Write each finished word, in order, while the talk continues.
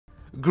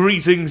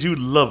Greetings, you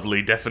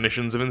lovely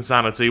definitions of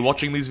insanity,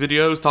 watching these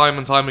videos time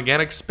and time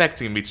again,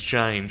 expecting me to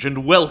change,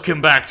 and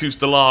welcome back to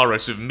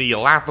Stellaris with me,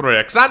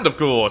 Lathrix, and of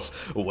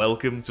course,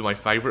 welcome to my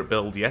favourite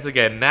build yet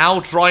again,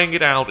 now trying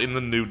it out in the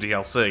new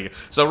DLC.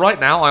 So right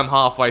now, I'm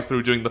halfway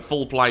through doing the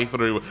full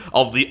playthrough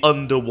of the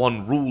Under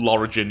One Rule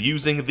origin,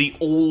 using the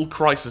All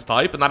Crisis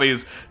type, and that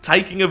is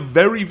taking a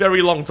very,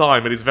 very long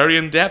time. It is very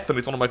in-depth, and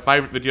it's one of my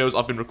favourite videos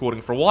I've been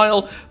recording for a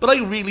while, but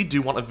I really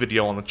do want a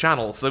video on the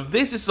channel, so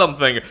this is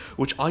something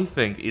which I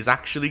think is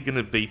actually going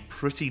to be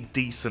pretty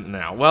decent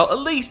now. Well, at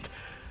least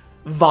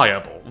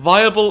viable.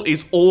 Viable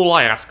is all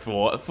I ask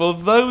for. For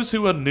those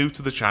who are new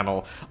to the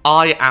channel,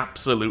 I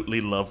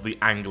absolutely love the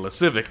Angular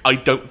Civic. I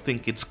don't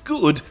think it's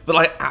good, but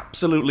I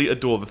absolutely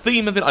adore the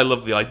theme of it. I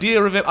love the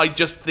idea of it. I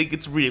just think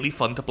it's really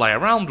fun to play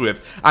around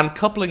with. And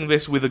coupling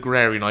this with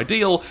Agrarian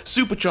Ideal,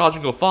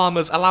 supercharging your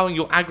farmers, allowing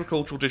your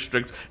agricultural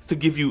districts to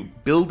give you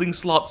building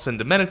slots and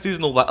amenities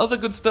and all that other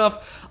good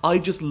stuff, I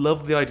just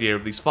love the idea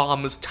of these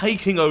farmers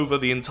taking over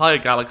the entire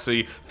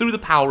galaxy through the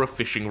power of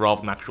fishing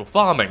rather than actual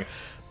farming.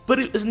 But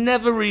it has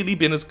never really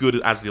been as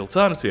good as the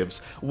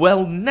alternatives.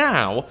 Well,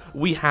 now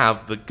we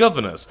have the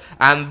governors,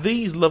 and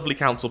these lovely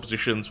council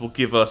positions will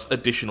give us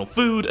additional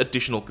food,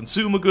 additional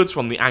consumer goods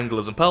from the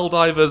anglers and pearl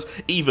divers,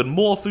 even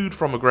more food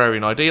from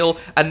Agrarian Ideal,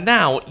 and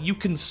now you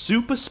can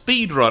super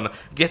speedrun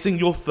getting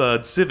your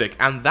third civic,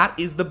 and that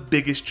is the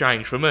biggest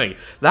change for me.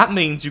 That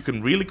means you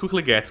can really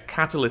quickly get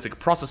catalytic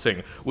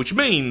processing, which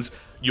means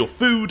your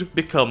food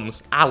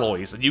becomes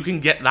alloys, and you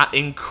can get that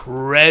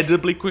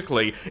incredibly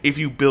quickly if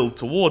you build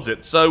towards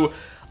it. So,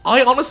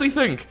 I honestly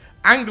think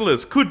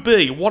Anglers could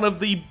be one of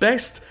the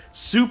best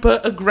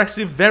super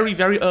aggressive, very,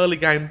 very early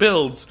game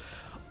builds,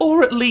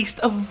 or at least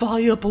a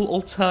viable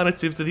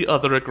alternative to the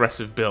other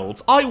aggressive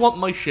builds. I want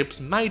my ships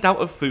made out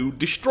of food,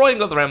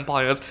 destroying other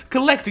empires,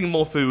 collecting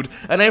more food,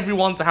 and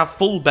everyone to have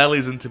full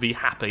bellies and to be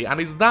happy,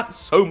 and is that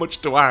so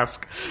much to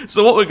ask?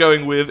 So what we're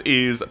going with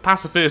is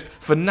Pacifist,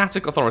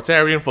 Fanatic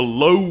Authoritarian for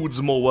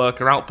loads more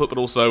worker output, but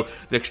also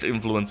the extra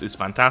influence is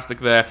fantastic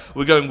there.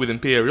 We're going with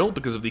Imperial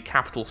because of the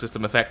capital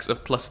system effects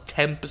of plus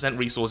 10%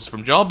 resources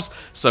from jobs,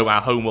 so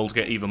our homeworld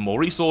get even more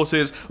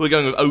resources. We're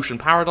going with Ocean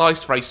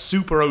Paradise for a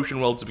super ocean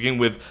world to begin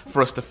with,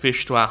 for us to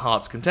fish to our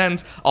heart's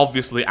content.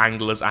 Obviously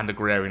anglers and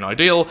Agrarian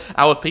Ideal.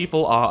 Our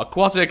people are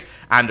aquatic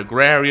and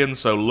agrarian,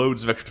 so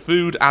loads of extra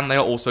food, and they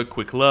are also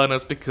quick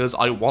learners because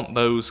I want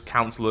those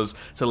councillors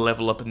to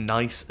level up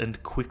nice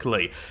and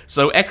quickly.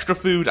 So extra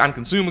food and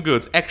consumer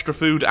goods, extra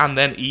food and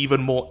then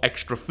even more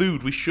extra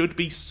food. We should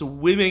be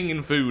swimming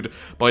in food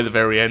by the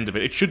very end of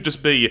it. It should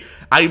just be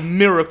a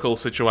miracle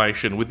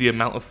situation with the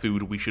amount of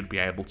food we should be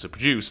able to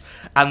produce.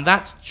 And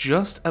that's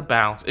just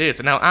about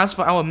it. Now, as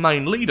for our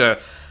main leader,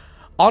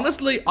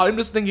 honestly, I'm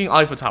just thinking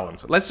eye for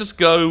talent. Let's just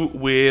go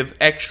with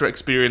extra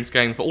experience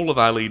gain for all of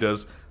our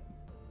leaders.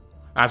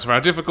 As for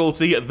our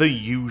difficulty, the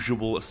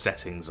usual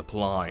settings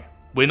apply.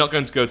 We're not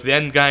going to go to the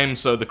end game,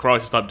 so the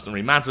crisis type doesn't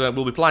really matter.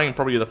 We'll be playing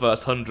probably the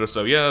first 100 or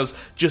so years,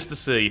 just to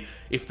see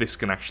if this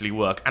can actually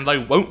work. And I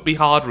won't be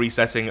hard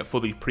resetting for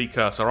the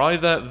precursor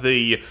either.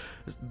 The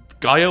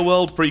Gaia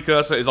World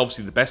precursor is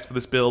obviously the best for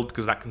this build,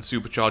 because that can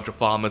supercharge your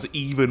farmers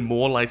even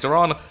more later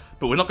on.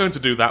 But we're not going to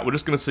do that, we're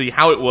just going to see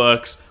how it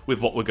works with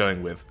what we're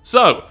going with.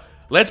 So,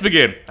 let's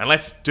begin, and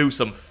let's do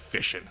some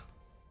fishing.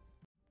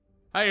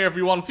 Hey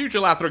everyone, Future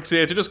Lathrix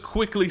here to just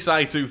quickly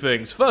say two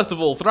things. First of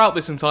all, throughout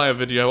this entire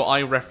video,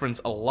 I reference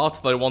a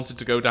lot that I wanted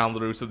to go down the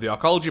route of the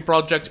Archaeology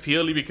project,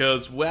 purely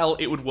because, well,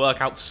 it would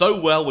work out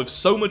so well with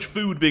so much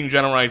food being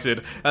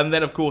generated, and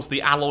then of course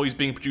the alloys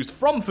being produced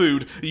from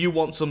food, you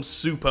want some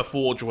super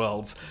forge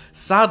worlds.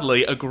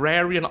 Sadly,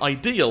 Agrarian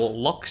Ideal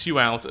locks you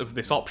out of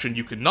this option.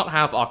 You cannot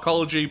have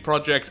Archaeology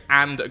project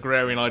and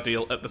Agrarian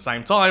Ideal at the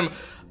same time.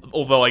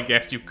 Although I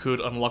guess you could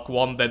unlock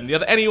one then the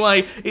other.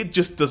 Anyway, it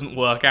just doesn't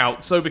work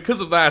out. So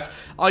because of that,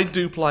 I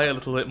do play a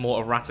little bit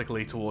more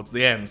erratically towards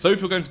the end. So if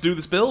you're going to do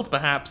this build,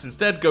 perhaps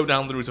instead go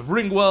down the route of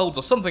ring worlds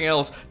or something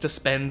else to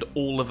spend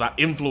all of that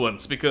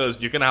influence, because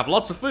you can have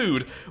lots of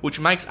food, which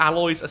makes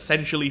alloys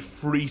essentially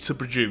free to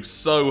produce.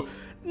 So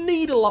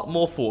need a lot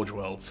more forge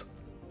worlds.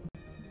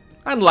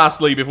 And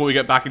lastly, before we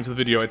get back into the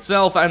video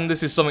itself, and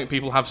this is something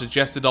people have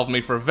suggested of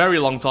me for a very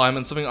long time,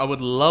 and something I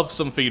would love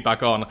some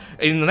feedback on,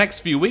 in the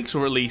next few weeks,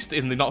 or at least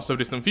in the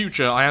not-so-distant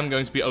future, I am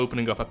going to be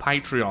opening up a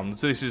Patreon.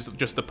 So this is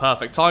just the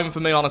perfect time for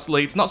me,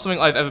 honestly. It's not something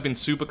I've ever been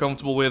super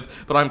comfortable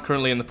with, but I'm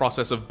currently in the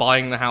process of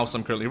buying the house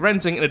I'm currently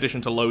renting, in addition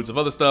to loads of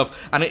other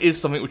stuff, and it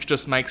is something which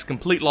just makes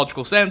complete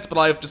logical sense, but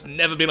I've just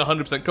never been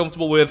 100%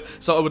 comfortable with,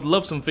 so I would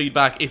love some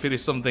feedback if it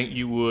is something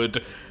you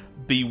would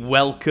be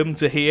welcome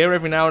to hear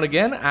every now and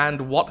again,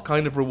 and what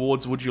kind of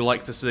rewards would you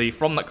like to see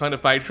from that kind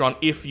of Patreon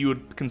if you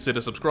would consider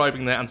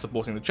subscribing there and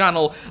supporting the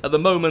channel. At the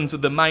moment,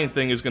 the main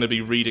thing is going to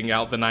be reading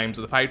out the names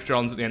of the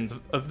Patreons at the end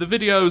of the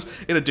videos,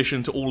 in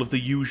addition to all of the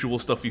usual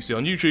stuff you see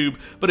on YouTube,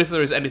 but if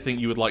there is anything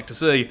you would like to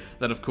see,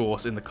 then of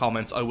course in the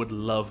comments I would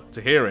love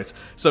to hear it.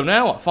 So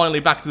now, finally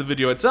back to the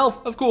video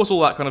itself. Of course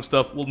all that kind of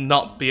stuff will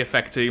not be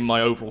affecting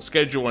my overall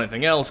schedule or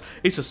anything else,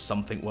 it's just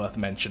something worth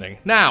mentioning.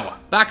 Now,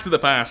 back to the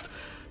past.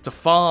 to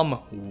farm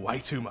way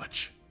too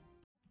much.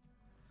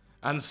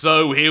 And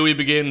so here we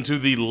begin to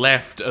the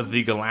left of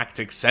the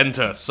galactic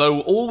center. So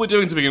all we're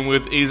doing to begin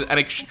with is an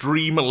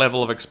extreme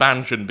level of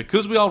expansion.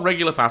 Because we are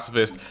regular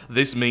pacifists,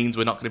 this means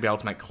we're not going to be able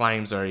to make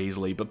claims very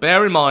easily. But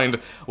bear in mind,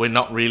 we're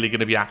not really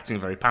going to be acting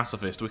very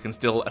pacifist. We can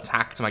still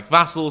attack to make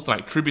vassals, to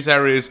make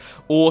tributaries,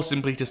 or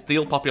simply to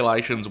steal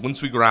populations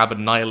once we grab a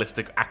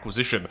nihilistic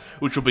acquisition,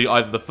 which will be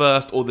either the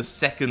first or the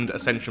second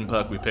ascension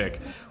perk we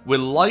pick. We're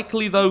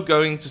likely, though,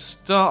 going to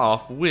start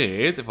off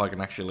with, if I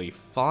can actually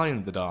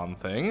find the darn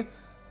thing.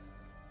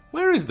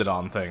 Where is the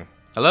darn thing?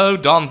 Hello,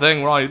 darn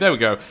thing, where are you? There we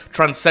go.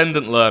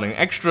 Transcendent learning.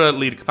 Extra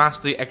leader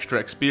capacity, extra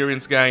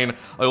experience gain.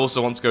 I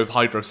also want to go with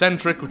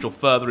hydrocentric, which will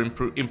further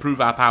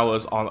improve our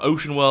powers on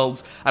ocean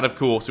worlds. And of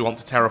course, we want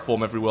to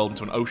terraform every world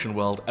into an ocean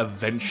world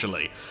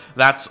eventually.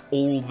 That's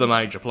all the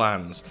major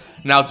plans.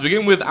 Now, to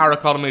begin with, our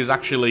economy is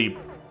actually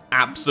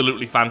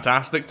absolutely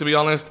fantastic, to be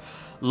honest.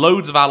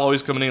 Loads of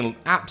alloys coming in,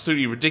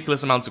 absolutely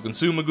ridiculous amounts of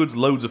consumer goods,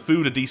 loads of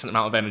food, a decent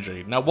amount of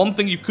energy. Now, one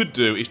thing you could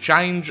do is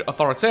change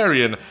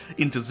authoritarian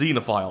into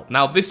xenophile.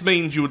 Now, this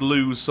means you would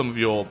lose some of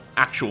your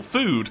actual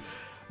food,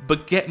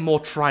 but get more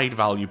trade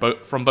value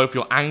from both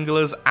your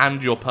anglers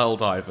and your pearl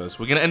divers.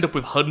 We're going to end up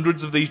with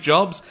hundreds of these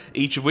jobs,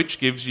 each of which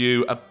gives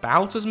you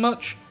about as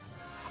much.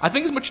 I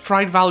think as much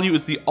trade value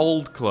as the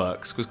old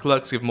clerks, because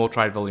clerks give more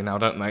trade value now,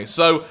 don't they?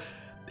 So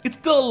it's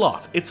still a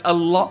lot. It's a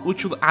lot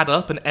which will add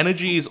up, and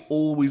energy is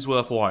always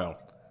worthwhile.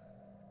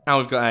 Now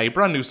we've got a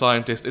brand new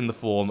scientist in the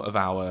form of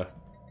our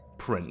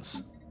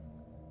prince,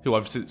 who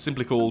I've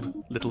simply called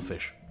Little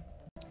Fish.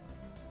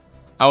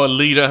 Our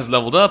leader has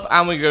leveled up,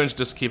 and we're going to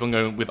just keep on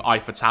going with Eye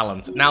for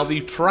Talent. Now,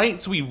 the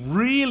traits we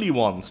really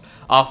want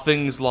are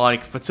things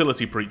like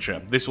Fertility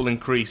Preacher. This will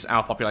increase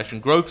our population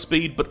growth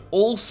speed, but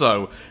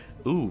also...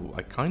 Ooh,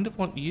 I kind of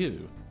want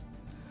you.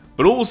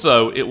 But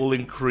also, it will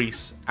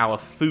increase our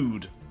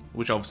food,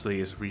 which obviously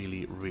is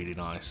really, really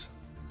nice.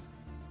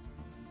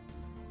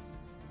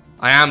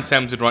 I am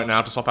tempted right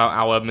now to swap out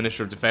our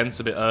Minister of Defense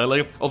a bit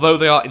early, although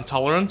they are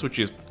intolerant, which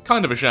is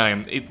kind of a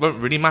shame. It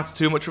won't really matter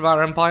too much with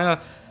our empire.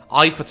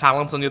 Eye for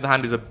Talent, on the other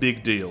hand, is a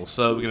big deal,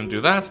 so we're going to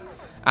do that.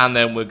 And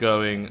then we're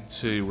going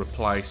to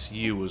replace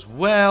you as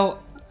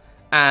well.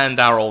 And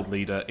our old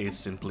leader is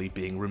simply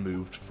being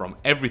removed from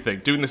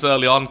everything. Doing this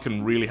early on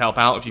can really help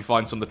out if you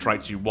find some of the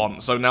traits you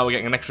want. So now we're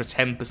getting an extra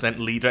 10%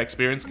 leader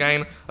experience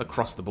gain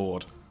across the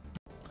board.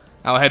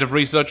 Our head of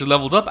research has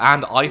leveled up,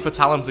 and Eye for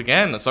Talent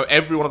again. So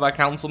every one of our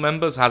council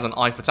members has an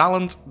Eye for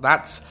Talent.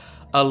 That's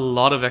a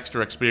lot of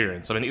extra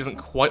experience. I mean, it isn't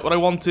quite what I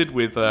wanted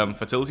with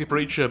Fertility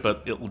Preacher,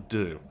 but it'll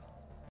do.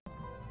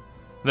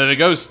 There we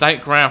go,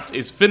 Statecraft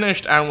is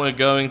finished, and we're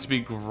going to be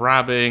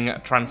grabbing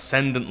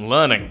Transcendent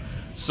Learning.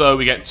 So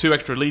we get 2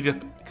 extra leader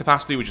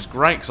capacity, which is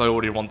great, because I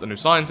already want a new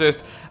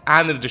scientist.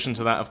 And in addition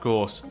to that, of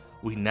course,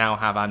 we now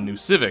have our new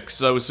civic.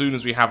 So as soon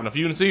as we have enough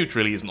unity, which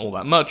really isn't all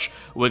that much,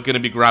 we're going to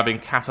be grabbing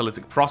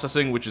catalytic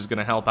processing, which is going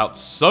to help out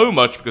so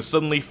much, because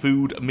suddenly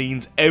food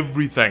means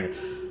everything.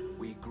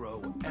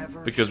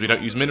 Because we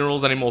don't use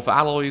minerals anymore for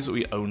alloys,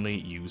 we only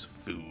use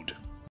food.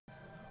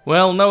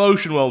 Well, no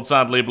ocean world,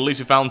 sadly, but at least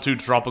we found 2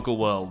 tropical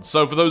worlds.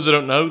 So for those who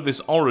don't know, this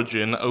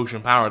Origin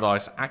Ocean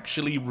Paradise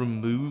actually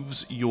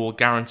removes your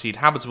guaranteed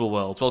habitable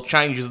worlds, well,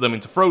 changes them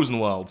into frozen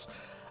worlds.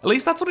 At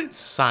least that's what it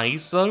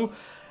says, so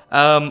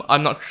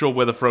I'm not sure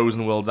where the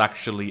frozen worlds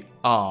actually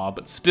are,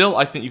 but still,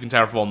 I think you can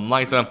terraform them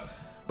later.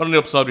 But on the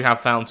upside, we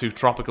have found 2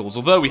 tropicals,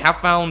 although we have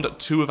found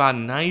 2 of our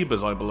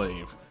neighbours, I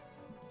believe.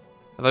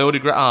 Have they already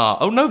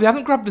grabbed... oh no, they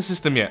haven't grabbed the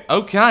system yet.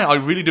 Okay, I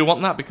really do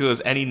want that,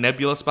 because any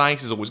nebula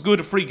space is always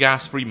good. Free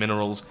gas, free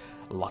minerals,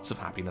 lots of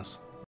happiness.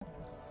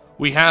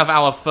 We have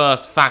our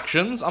first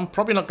factions. I'm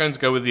probably not going to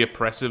go with the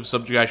oppressive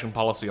subjugation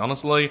policy,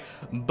 honestly,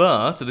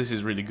 but this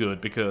is really good,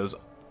 because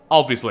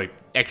obviously,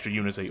 extra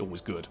unity,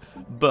 always good.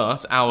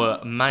 But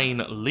our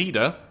main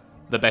leader,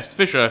 the best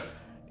fisher,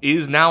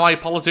 is now a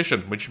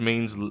politician, which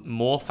means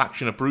more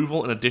faction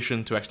approval in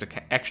addition to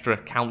extra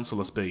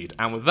councillor speed.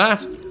 And with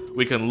that,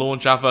 we can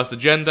launch our first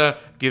agenda,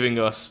 giving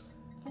us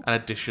an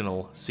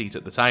additional seat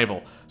at the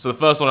table. So the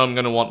first one I'm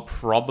going to want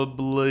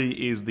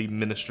probably is the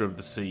Minister of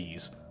the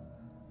Seas.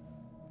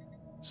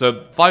 So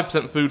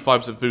 5%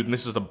 food, and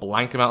this is the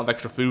blank amount of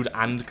extra food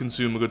and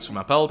consumer goods from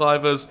our pearl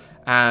divers,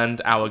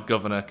 and our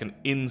governor can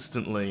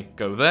instantly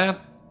go there.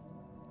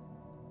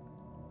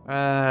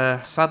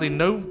 Sadly,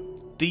 no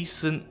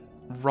decent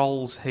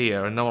roles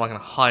here, and no one I can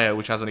hire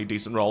which has any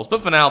decent roles,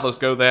 but for now, let's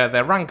go there.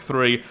 They're rank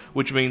 3,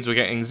 which means we're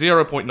getting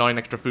 0.9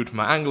 extra food from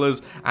our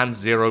anglers, and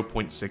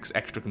 0.6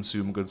 extra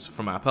consumer goods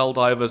from our pearl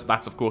divers.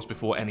 That's, of course,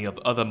 before any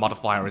other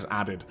modifier is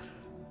added.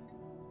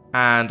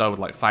 And I would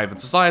like Favoured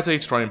Society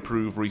to try and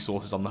improve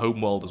resources on the home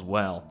world as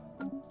well.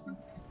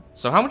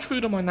 So how much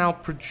food am I now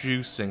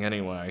producing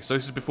anyway? So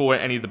this is before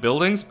any of the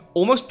buildings.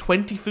 Almost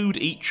 20 food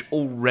each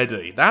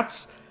already.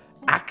 That's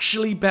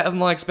actually better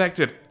than I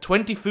expected.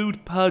 20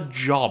 food per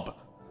job.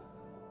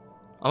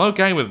 I'm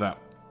okay with that.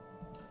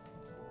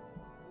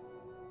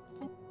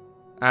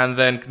 And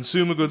then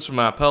consumer goods from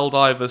our pearl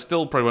divers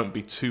still probably won't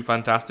be too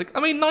fantastic. I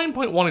mean,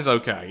 9.1 is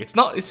okay.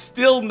 It's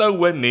still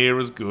nowhere near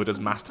as good as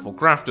Masterful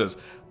Crafters,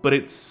 but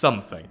it's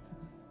something.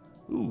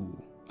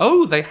 Ooh.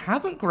 Oh, they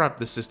haven't grabbed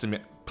this system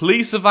yet.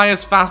 Please survey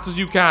as fast as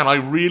you can. I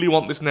really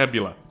want this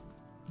nebula.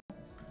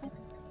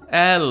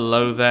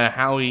 Hello there,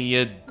 how are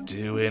you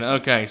doing?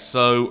 Okay,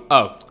 so...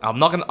 Oh, I'm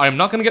not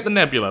gonna get the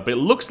nebula, but it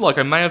looks like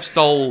I may have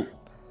stole...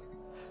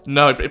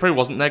 No, it probably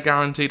wasn't their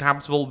guaranteed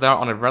habitable. They're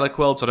on a relic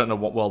world, so I don't know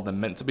what world they're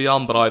meant to be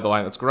on, but either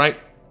way, that's great.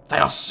 They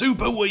are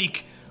super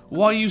weak!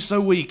 Why are you so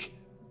weak?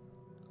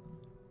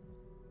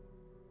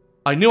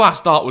 I knew our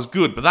start was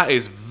good, but that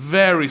is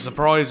very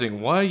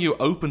surprising. Why are you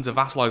open to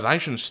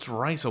vassalization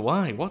straight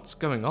away? What's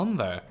going on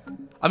there?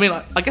 I mean,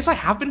 I guess I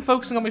have been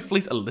focusing on my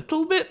fleet a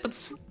little bit, but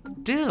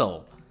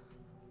still...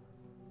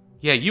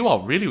 Yeah, you are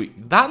really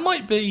weak. That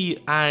might be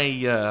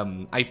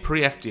a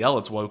pre-FDL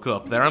that's woke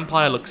up. Their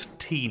empire looks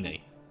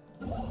teeny.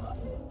 I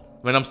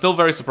mean, I'm still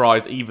very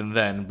surprised even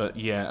then, but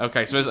yeah.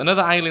 Okay, so there's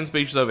another alien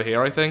species over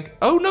here, I think.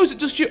 Oh, no, is it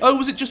just you? Oh,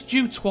 was it just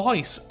you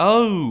twice?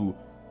 Oh.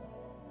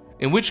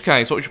 In which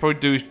case, what we should probably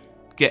do is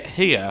get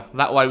here.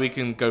 That way we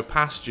can go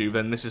past you,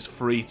 then this is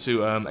free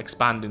to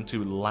expand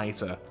into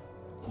later.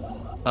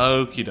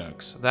 Okie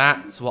dokes.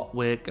 That's what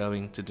we're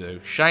going to do.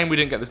 Shame we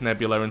didn't get this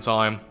nebula in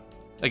time.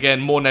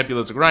 Again, more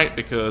nebulas are great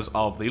because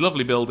of the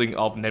lovely building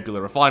of Nebula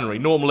Refinery.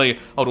 Normally,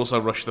 I'd also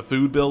rush the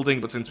food building,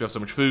 but since we have so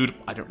much food,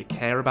 I don't really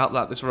care about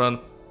that this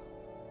run.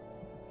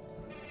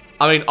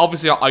 I mean,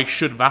 obviously, I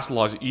should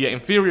vassalize it. Yeah,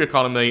 inferior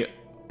economy,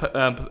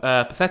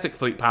 pathetic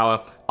fleet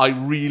power. I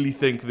really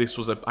think this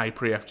was a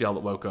pre-FDL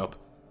that woke up.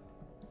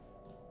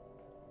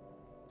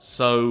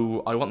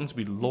 So, I want them to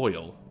be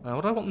loyal.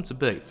 What do I want them to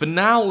be? For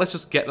now, let's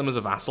just get them as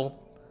a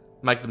vassal.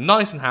 Make them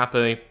nice and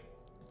happy.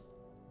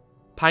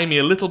 Pay me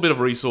a little bit of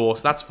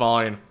resource, that's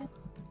fine.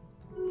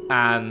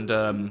 And,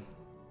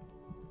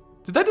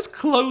 did they just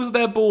close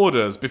their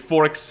borders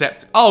before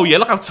accepting... Oh yeah,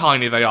 look how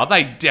tiny they are.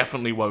 They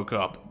definitely woke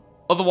up.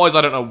 Otherwise,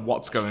 I don't know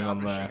what's going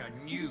on there.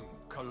 A new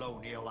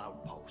colonial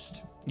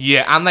outpost.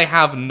 Yeah, and they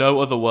have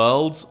no other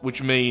worlds,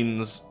 which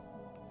means...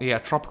 Yeah,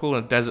 tropical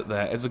and a desert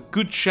there. There's a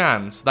good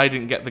chance they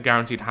didn't get the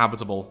guaranteed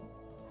habitable.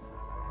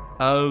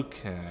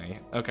 Okay.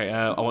 Okay,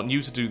 I want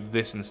you to do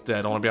this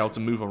instead. I want to be able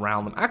to move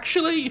around them.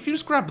 Actually, if you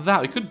just grab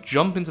that, we could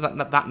jump into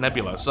that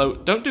nebula. So,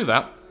 don't do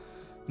that.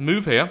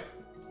 Move here.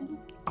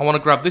 I want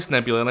to grab this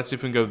nebula, and let's see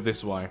if we can go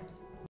this way.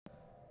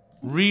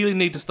 Really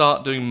need to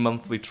start doing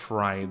monthly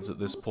trades at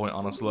this point,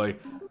 honestly.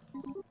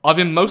 I've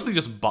been mostly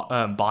just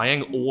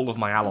buying all of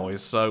my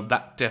alloys, so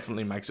that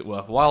definitely makes it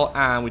worthwhile.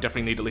 And we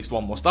definitely need at least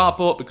one more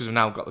starport, because we've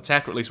now got the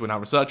tech, or at least we're now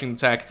researching the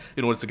tech,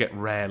 in order to get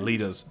rare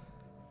leaders.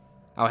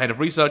 Our head of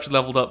research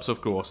leveled up, so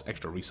of course,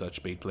 extra research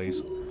speed,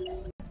 please.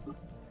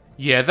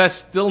 Yeah, they're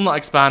still not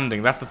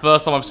expanding. That's the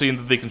first time I've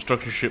seen the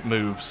construction ship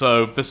move,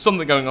 so there's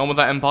something going on with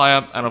that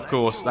empire, and of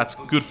course, that's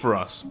good for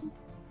us.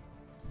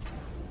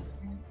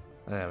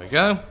 There we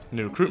go.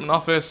 New recruitment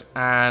office,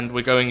 and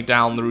we're going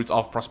down the route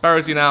of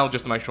prosperity now,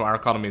 just to make sure our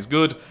economy is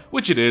good,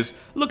 which it is.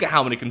 Look at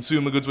how many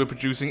consumer goods we're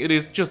producing. It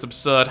is just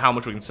absurd how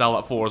much we can sell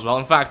that for as well.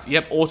 In fact,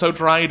 yep, auto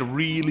trade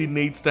really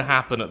needs to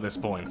happen at this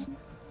point.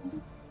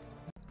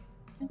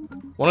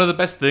 One of the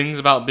best things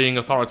about being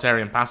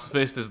authoritarian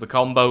pacifist is the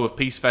combo of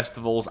peace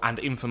festivals and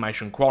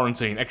information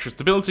quarantine. Extra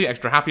stability,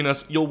 extra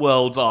happiness, your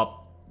worlds are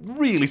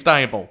really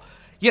stable.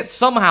 Yet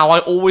somehow I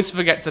always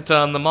forget to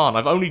turn them on.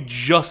 I've only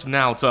just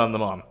now turned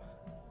them on.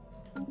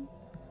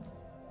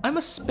 I'm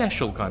a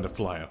special kind of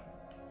player.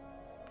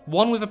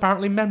 One with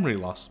apparently memory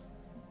loss.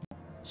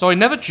 So I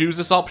never choose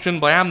this option,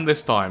 but I am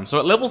this time. So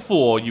at level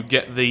 4, you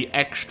get the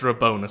extra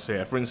bonus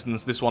here. For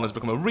instance, this one has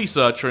become a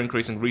researcher,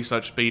 increasing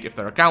research speed if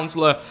they're a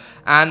councillor.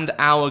 And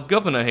our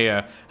governor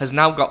here has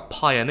now got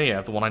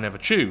Pioneer, the one I never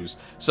choose.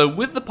 So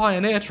with the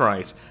Pioneer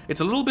trait,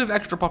 it's a little bit of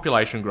extra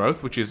population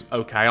growth, which is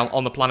okay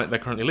on the planet they're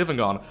currently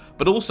living on,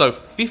 but also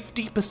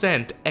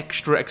 50%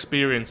 extra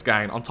experience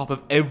gain on top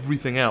of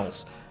everything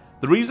else.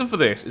 The reason for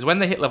this is when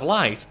they hit level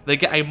 8, they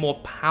get a more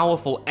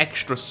powerful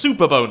extra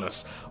super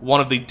bonus, one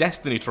of the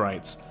destiny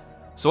traits.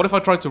 So what if I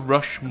tried to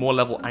rush more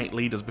level 8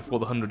 leaders before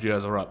the 100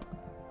 years are up?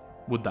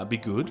 Would that be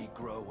good?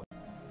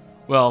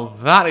 Well,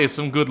 that is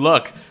some good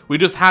luck. We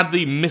just had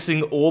the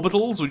missing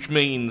orbitals, which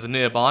means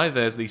nearby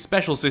there's the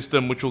special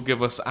system which will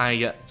give us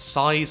a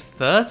size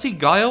 30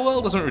 Gaia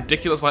world, or something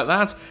ridiculous like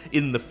that,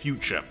 in the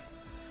future.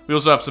 We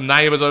also have some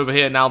neighbours over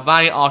here. Now,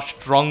 they are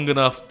strong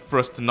enough for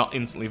us to not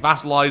instantly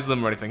vassalize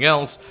them or anything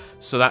else,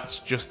 so that's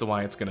just the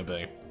way it's going to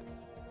be.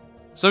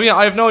 So yeah,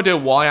 I have no idea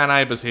why our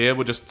neighbours here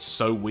were just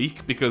so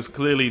weak, because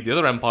clearly the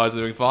other empires are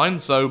doing fine,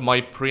 so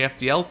my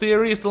pre-FDL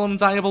theory is still on the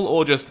table,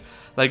 or just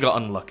they got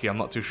unlucky, I'm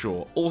not too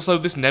sure. Also,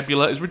 this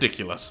nebula is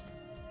ridiculous.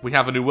 We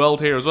have a new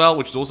world here as well,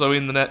 which is also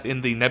in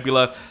the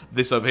nebula.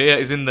 This over here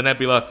is in the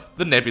nebula.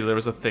 The nebula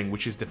is a thing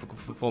which is difficult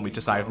for me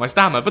to say with my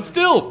stammer, but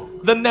still,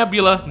 the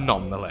nebula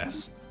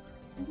nonetheless.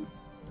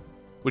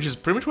 Which is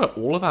pretty much where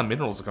all of our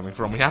minerals are coming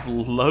from. We have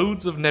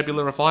loads of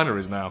nebula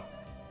refineries now.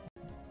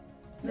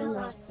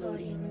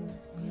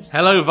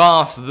 Hello,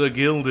 Vas the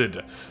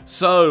Gilded.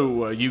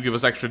 So, you give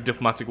us extra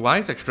diplomatic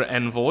weight, extra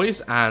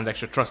envoys, and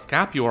extra trust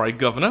cap. You are a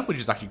governor, which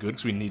is actually good,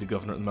 because we need a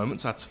governor at the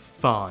moment, so that's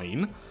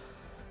fine.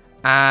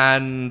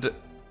 And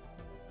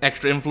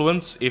extra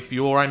influence if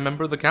you're a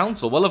member of the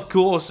council. Well, of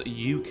course,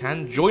 you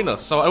can join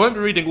us. So I won't be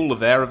reading all of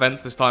their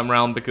events this time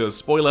around because,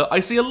 spoiler, I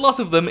see a lot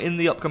of them in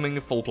the upcoming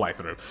full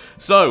playthrough.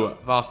 So,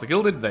 Vas the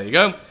Gilded, there you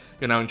go.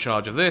 You're now in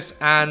charge of this,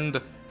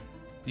 and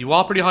you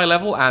are pretty high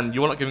level, and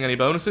you're not giving any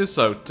bonuses,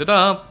 so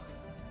ta-da!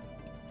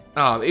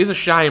 Ah, it is a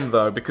shame,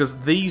 though, because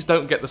these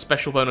don't get the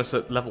special bonus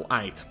at level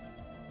 8.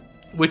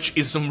 Which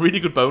is some really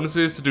good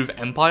bonuses to do with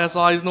empire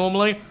size,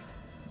 normally.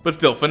 But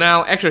still, for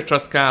now, extra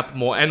trust cap,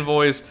 more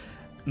envoys,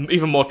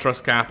 even more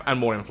trust cap, and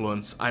more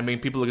influence. I mean,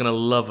 people are going to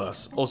love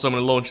us. Also, I'm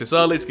going to launch this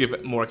early to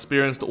give more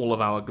experience to all of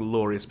our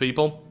glorious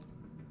people.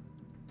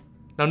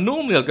 Now,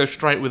 normally I'll go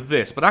straight with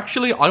this, but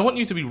actually, I want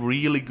you to be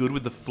really good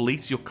with the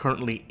fleet you're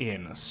currently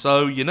in.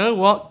 So, you know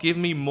what? Give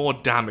me more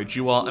damage.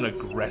 You are an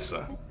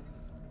aggressor.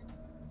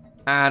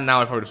 And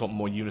now I probably just want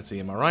more unity,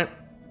 am I right?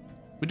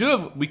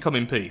 We come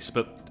in peace,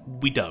 but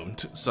we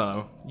don't.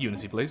 So,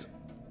 unity, please.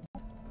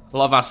 A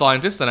lot of our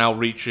scientists are now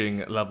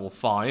reaching level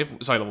 4,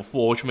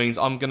 which means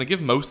I'm going to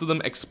give most of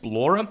them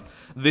Explorer.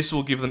 This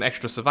will give them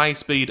extra survey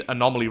speed,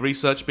 anomaly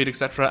research speed,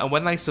 etc. And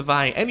when they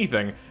survey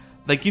anything,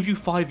 they give you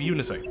 5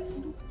 unity.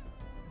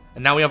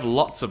 And now we have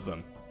lots of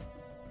them.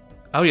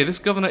 Oh yeah, this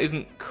governor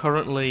isn't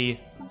currently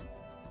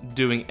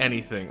doing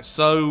anything.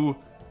 So,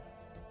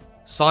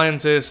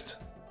 scientist,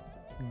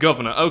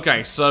 governor.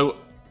 Okay, so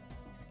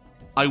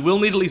I will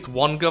need at least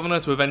one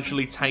governor to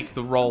eventually take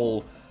the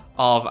role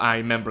of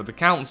a member of the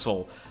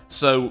council.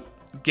 So,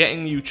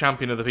 getting you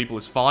champion of the people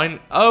is fine.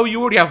 Oh, you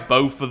already have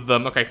both of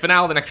them. Okay, for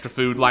now, then extra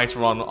food.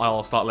 Later on,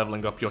 I'll start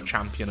leveling up your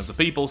champion of the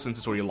people, since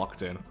it's already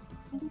locked in.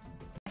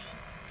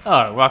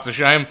 Oh, well, that's a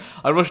shame.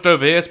 I rushed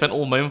over here, spent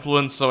all my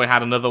influence, so I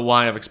had another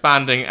way of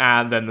expanding,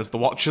 and then there's the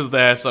Watchers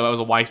there, so that was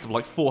a waste of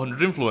like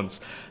 400 influence.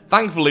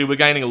 Thankfully, we're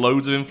gaining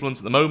loads of influence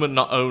at the moment.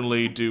 Not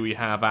only do we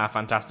have our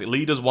fantastic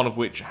leaders, one of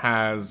which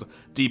has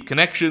deep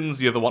connections,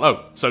 the other one,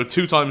 oh, so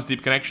 2 times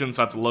deep connections,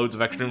 so that's loads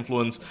of extra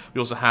influence. We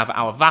also have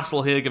our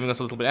vassal here giving us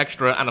a little bit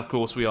extra, and of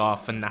course we are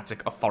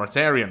fanatic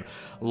authoritarian.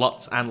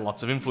 Lots and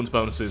lots of influence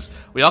bonuses.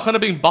 We are kind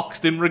of being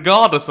boxed in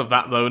regardless of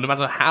that though, no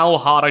matter how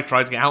hard I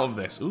try to get out of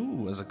this.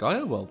 Ooh, there's a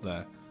Gaia world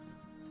there.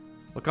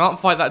 I can't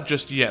fight that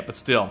just yet, but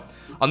still.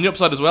 On the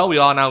upside as well, we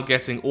are now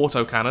getting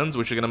autocannons,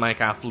 which are going to make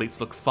our fleets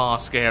look far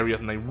scarier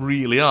than they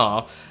really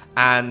are.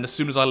 And as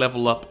soon as I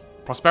level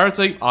up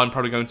prosperity, I'm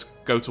probably going to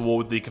go to war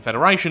with the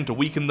Confederation to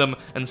weaken them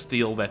and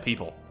steal their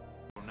people.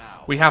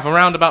 We have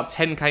around about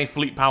 10k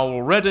fleet power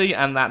already,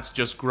 and that's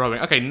just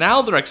growing. Okay,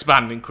 now they're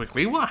expanding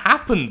quickly. What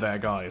happened there,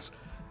 guys?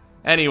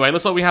 Anyway,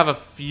 looks like we have a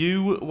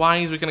few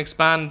ways we can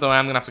expand, though I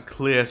am going to have to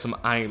clear some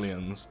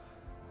aliens.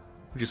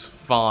 Which is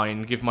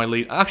fine. Give my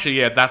lead... Actually,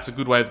 yeah, that's a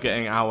good way of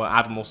getting our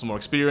Admiral some more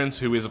experience,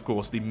 who is, of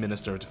course, the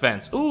Minister of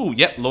Defense. Ooh,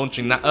 yep,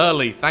 launching that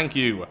early. Thank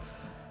you.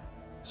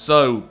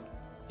 So,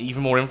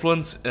 even more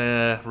influence.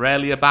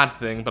 Rarely a bad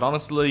thing, but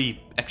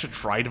honestly, extra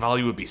trade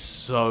value would be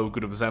so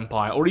good of this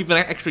Empire. Or even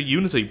extra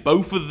unity.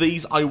 Both of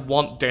these I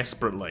want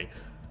desperately.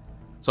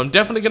 So I'm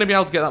definitely going to be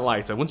able to get that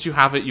later. Once you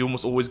have it, you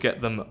almost always get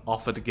them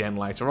offered again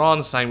later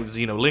on. Same with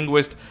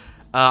Xenolinguist.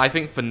 I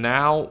think for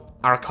now,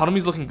 our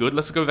economy's looking good.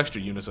 Let's go with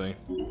extra unity.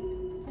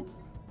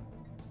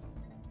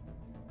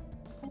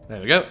 There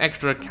we go,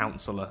 extra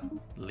councillor,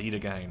 lead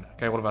again.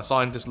 Okay, one of our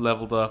scientists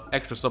leveled up,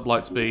 extra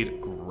sublight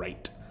speed,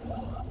 great.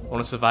 I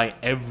want to survey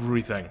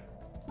everything.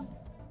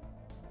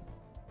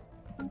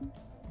 I mean,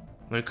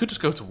 we could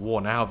just go to war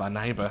now with our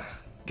neighbour.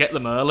 Get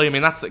them early, I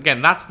mean, that's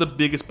the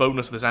biggest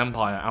bonus of this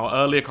empire. Our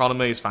early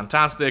economy is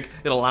fantastic,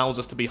 it allows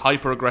us to be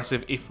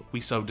hyper-aggressive if we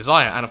so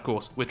desire, and of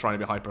course, we're trying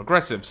to be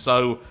hyper-aggressive,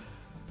 so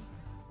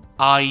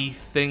I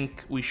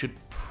think we should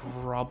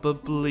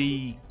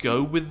probably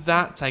go with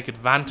that, take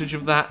advantage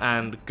of that,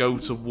 and go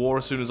to war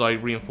as soon as I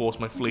reinforce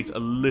my fleet a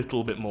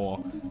little bit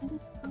more.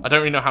 I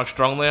don't really know how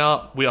strong they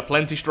are. We are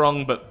plenty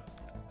strong, but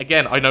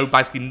again, I know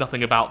basically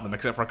nothing about them,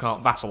 except for I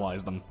can't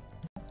vassalize them.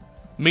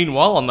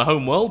 Meanwhile, on the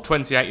home world,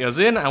 28 years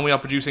in, and we are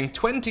producing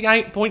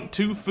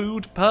 28.2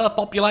 food per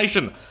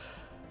population.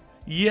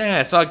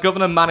 Yes, our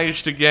governor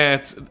managed to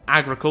get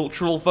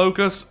agricultural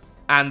focus,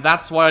 and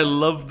that's why I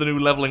love the new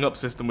leveling up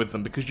system with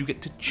them, because you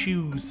get to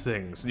choose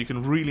things, and you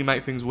can really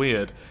make things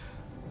weird.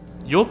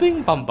 You're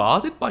being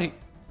bombarded by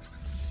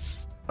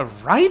a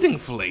raiding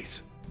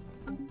fleet?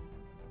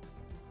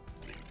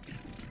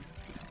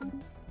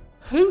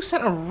 Who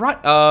sent a raid?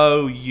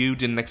 Oh, you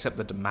didn't accept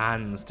the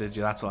demands, did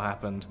you? That's what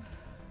happened.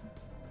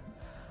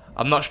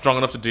 I'm not strong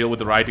enough to deal with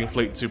the raiding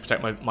fleet to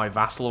protect my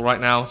vassal right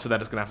now, so they're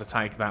just going to have to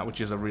take that, which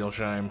is a real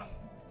shame.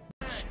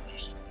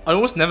 I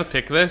almost never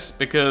pick this,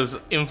 because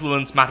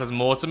influence matters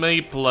more to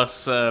me,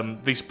 plus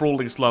the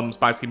sprawling slums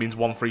basically means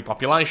 1 free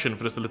population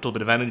for just a little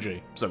bit of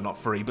energy. So not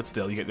free, but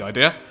still, you get the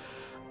idea.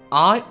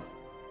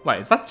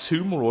 Wait, is that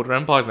 2 more order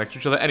empires next to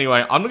each other?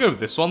 Anyway, I'm gonna go with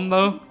this one,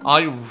 though.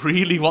 I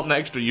really want the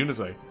extra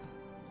unity.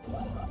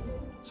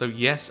 So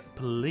yes,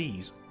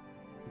 please.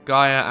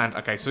 Gaia and...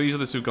 Okay, so these are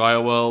the 2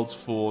 Gaia worlds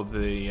for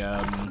the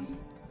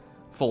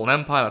Fallen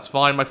Empire. That's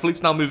fine. My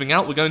fleet's now moving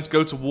out. We're going to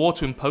go to war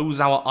to impose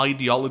our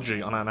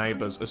ideology on our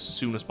neighbours as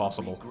soon as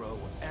possible.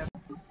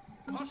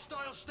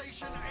 Hostile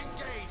station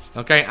engaged.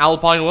 Okay,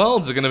 Alpine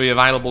worlds are going to be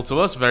available to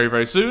us very,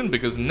 very soon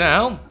because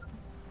now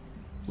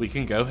we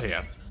can go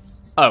here.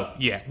 Oh,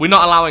 yeah. We're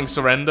not allowing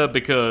surrender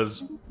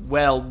because,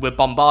 well, we're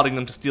bombarding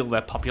them to steal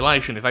their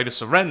population. If they just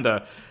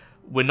surrender,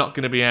 we're not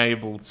going to be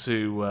able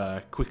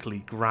to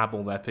quickly grab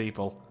all their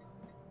people.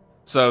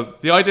 So,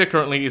 the idea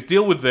currently is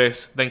deal with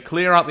this, then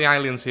clear out the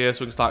aliens here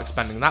so we can start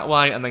expanding that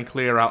way, and then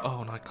clear out...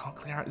 Oh, no, I can't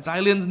clear out these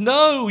aliens.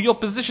 No! Your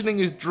positioning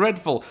is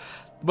dreadful.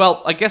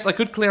 Well, I guess I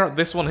could clear out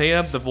this one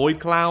here, the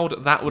Void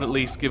Cloud. That would at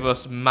least give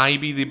us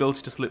maybe the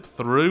ability to slip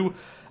through,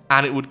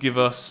 and it would give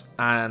us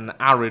an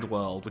arid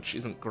world, which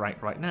isn't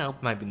great right now,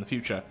 maybe in the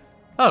future.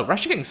 Oh, we're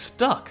actually getting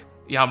stuck.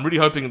 Yeah, I'm really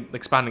hoping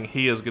expanding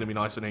here is going to be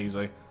nice and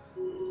easy.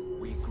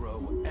 We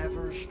grow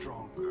ever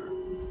stronger.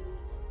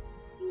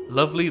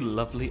 Lovely,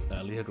 lovely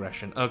early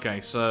aggression. Okay,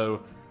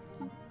 so...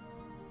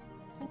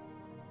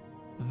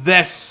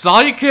 They're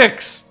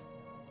psychics!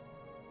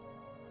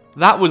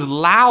 That was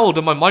loud,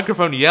 and my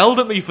microphone yelled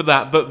at me for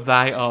that, but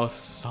they are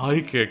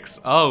psychics.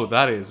 Oh,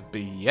 that is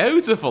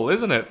beautiful,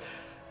 isn't it?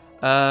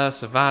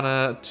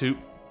 Savannah, 2...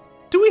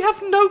 Do we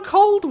have no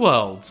cold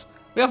worlds?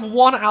 We have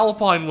 1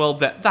 alpine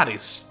world there. That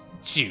is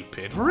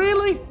stupid,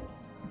 really?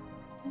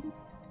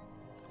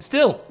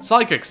 Still,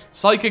 psychics.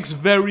 Psychics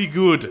very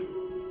good.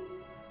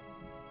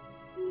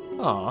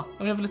 Ah,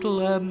 we have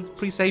little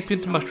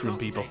pre-sapient mushroom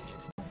people.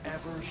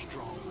 Ever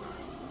stronger.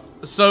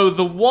 So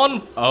the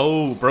one...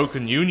 Oh,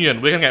 Broken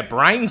Union. We're gonna get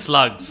brain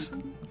slugs.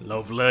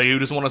 Lovely, you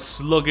just want to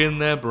slug in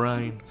their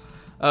brain.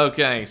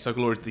 Okay, so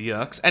glory to the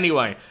Yerks.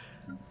 Anyway,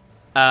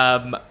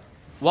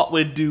 what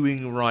we're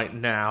doing right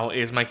now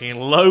is making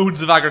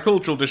loads of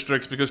agricultural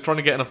districts because trying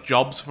to get enough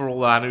jobs for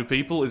all our new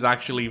people is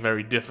actually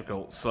very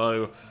difficult.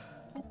 So,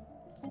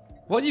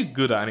 what are you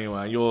good at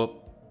anyway? You're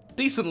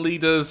decent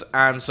leaders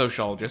and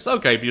sociologists.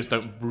 Okay, but you just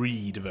don't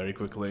breed very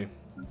quickly.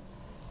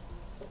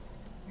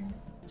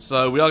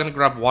 So we are going to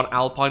grab 1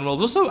 Alpine world.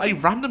 There's also a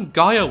random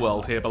Gaia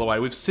world here, by the way,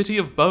 with City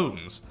of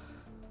Bones.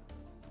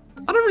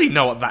 I don't really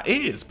know what that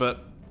is,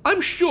 but I'm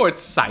sure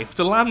it's safe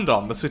to land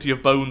on. The City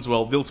of Bones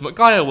world, the ultimate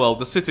Gaia world,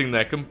 just sitting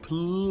there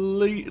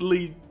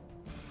completely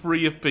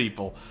free of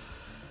people.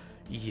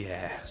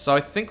 Yeah, so I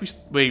think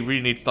we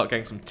really need to start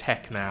getting some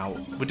tech now.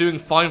 We're doing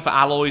fine for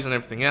alloys and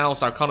everything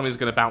else. Our economy is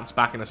going to bounce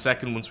back in a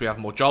second once we have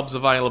more jobs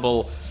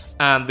available.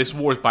 And this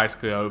war is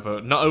basically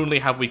over. Not only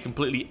have we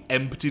completely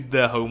emptied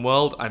their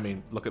homeworld, I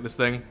mean, look at this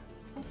thing.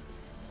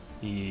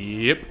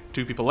 Yep,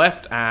 2 people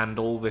left and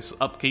all this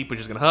upkeep which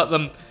is going to hurt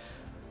them.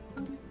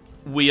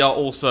 We are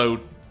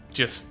also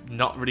just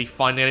not really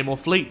finding any more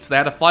fleets. They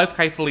had a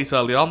 5k fleet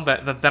early on,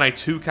 then a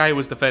 2k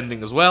was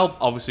defending as well.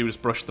 Obviously we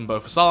just brushed them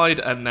both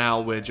aside, and now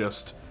we're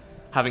just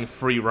having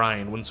free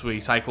reign. Once we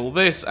take all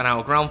this and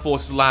our ground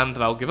forces land,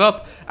 they'll give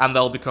up, and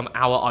they'll become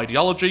our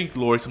ideology,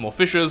 glory to more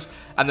fishers,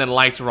 and then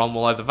later on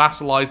we'll either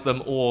vassalize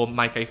them or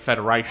make a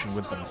federation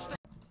with them.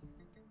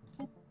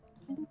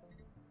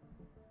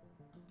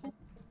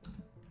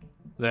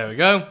 There we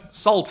go.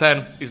 Sol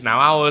 10 is now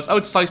ours. Oh,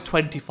 it's size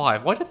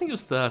 25. Why did I think it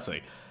was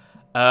 30?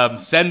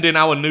 Send in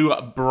our new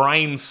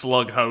brain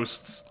slug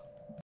hosts.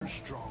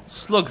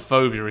 Slug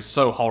phobia is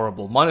so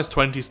horrible. Minus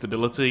 20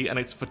 stability, and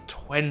it's for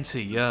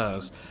 20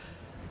 years.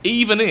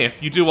 Even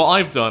if you do what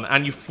I've done,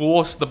 and you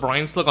force the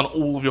brain slug on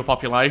all of your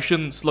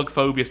population, slug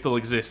phobia still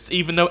exists,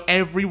 even though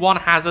everyone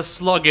has a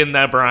slug in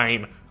their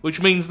brain.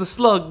 Which means the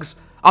slugs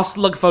are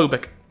slug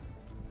phobic.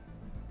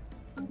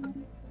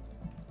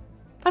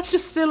 That's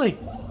just silly.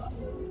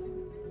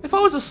 If I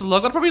was a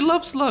slug, I'd probably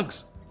love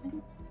slugs.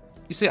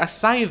 You see, I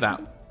say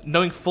that,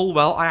 knowing full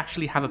well I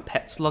actually have a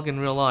pet slug in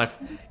real life.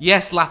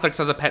 Yes, Lathrix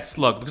has a pet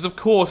slug, because of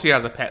course he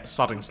has a pet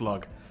sodding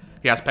slug.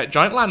 He has pet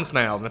giant land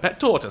snails, and a pet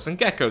tortoise, and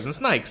geckos, and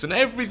snakes, and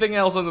everything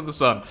else under the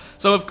sun.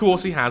 So of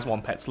course he has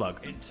 1 pet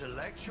slug.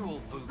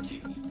 Intellectual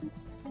booty.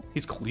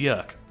 He's called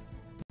Yerk.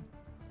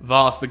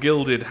 Vast the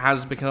Gilded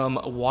has become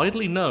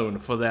widely known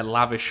for their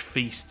lavish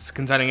feasts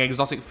containing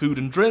exotic food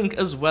and drink,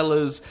 as well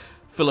as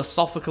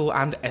philosophical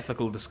and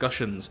ethical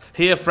discussions.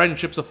 Here,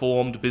 friendships are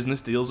formed,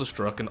 business deals are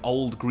struck, and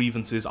old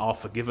grievances are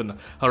forgiven.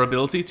 Her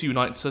ability to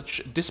unite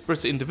such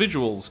disparate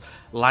individuals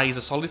lays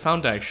a solid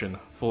foundation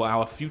for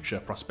our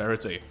future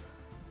prosperity.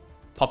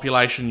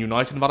 Population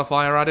United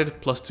modifier added,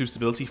 +2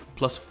 stability,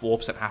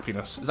 +4%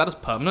 happiness. Is that as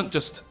permanent?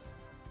 Just...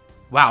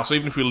 wow, so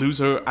even if we lose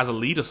her as a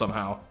leader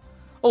somehow.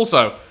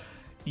 Also,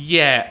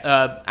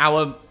 yeah,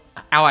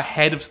 our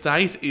head of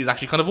state is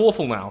actually kind of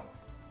awful now.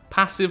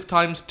 Passive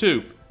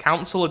 ×2.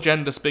 Council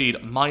agenda speed,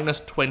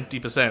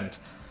 -20%.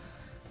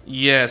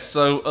 Yeah,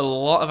 so a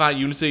lot of our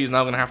unity is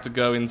now going to have to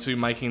go into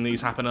making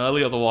these happen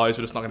early, otherwise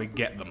we're just not going to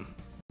get them.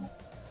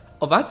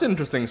 Oh, that's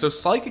interesting. So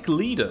psychic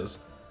leaders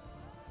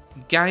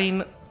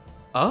gain...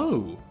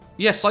 oh.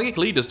 Yeah, psychic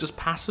leaders just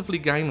passively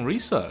gain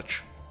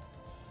research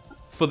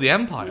for the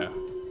Empire.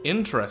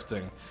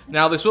 Interesting.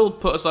 Now, this will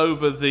put us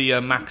over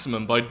the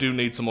maximum, but I do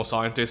need some more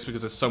scientists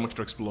because there's so much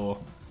to explore.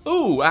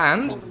 Ooh,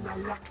 and...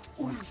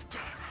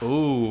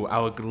 Ooh,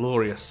 our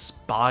glorious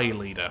spy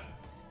leader.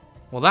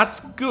 Well, that's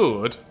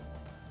good,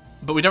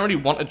 but we don't really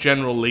want a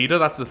general leader,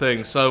 that's the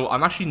thing, so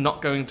I'm actually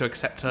not going to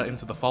accept her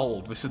into the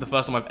fold. This is the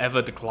first time I've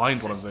ever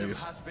declined one of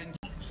these.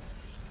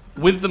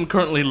 With them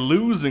currently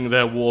losing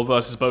their war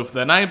versus both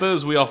their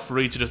neighbours, we are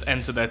free to just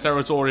enter their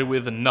territory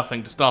with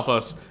nothing to stop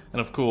us, and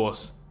of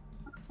course,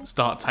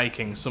 start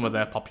taking some of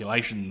their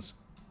populations.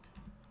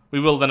 We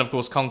will then, of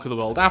course, conquer the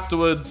world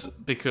afterwards,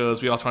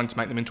 because we are trying to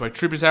make them into a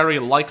tributary.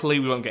 Likely,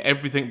 we won't get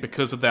everything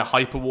because of their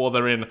hyper war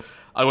they're in.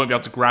 I won't be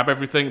able to grab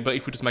everything, but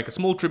if we just make a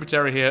small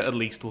tributary here, at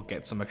least we'll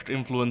get some extra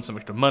influence, some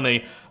extra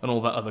money, and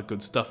all that other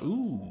good stuff.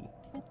 Ooh.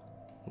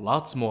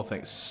 Lots more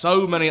things.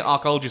 So many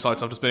archaeology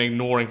sites I've just been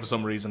ignoring for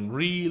some reason.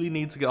 Really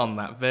need to get on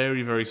that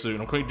very, very soon.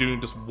 I'm currently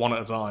doing just one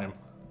at a time.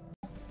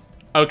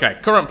 Okay,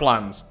 current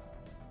plans.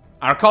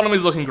 Our economy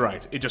is looking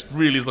great. It just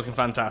really is looking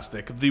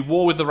fantastic. The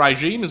war with the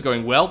regime is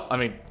going well. I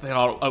mean, they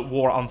are at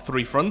war on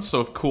 3 fronts, so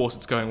of course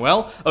it's going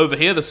well. Over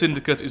here, the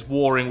Syndicate is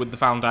warring with the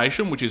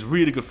Foundation, which is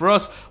really good for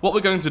us. What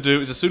we're going to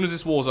do is, as soon as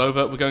this war's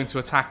over, we're going to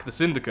attack the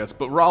Syndicate.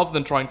 But rather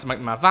than trying to make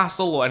them our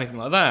vassal or anything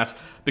like that,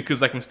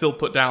 because they can still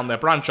put down their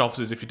branch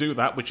offices if you do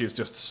that, which is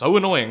just so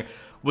annoying,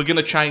 we're going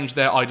to change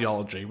their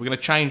ideology. We're going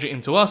to change it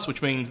into us,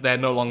 which means they're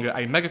no longer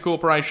a mega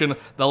corporation,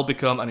 they'll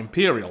become an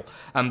imperial.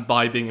 And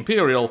by being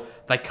imperial,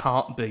 they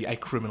can't be a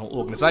criminal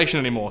organization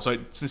anymore, so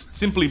it just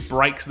simply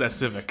breaks their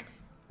civic.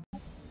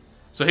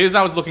 So here's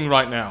how it's looking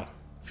right now.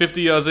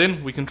 50 years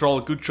in, we control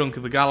a good chunk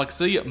of the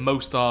galaxy.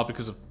 Most are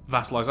because of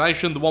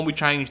vassalization. The one we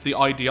changed the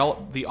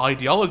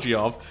ideology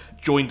of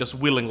joined us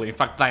willingly. In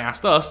fact, they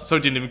asked us, so it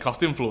didn't even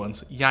cost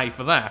influence. Yay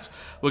for that.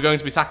 We're going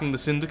to be attacking the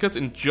Syndicate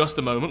in just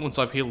a moment once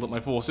I've healed up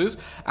my forces,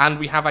 and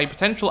we have a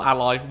potential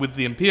ally with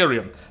the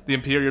Imperium. The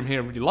Imperium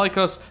here really like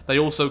us. They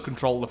also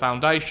control the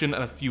Foundation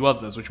and a few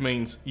others, which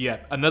means,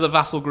 yeah, another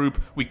vassal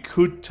group we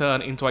could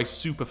turn into a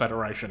super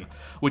federation,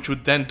 which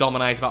would then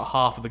dominate about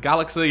half of the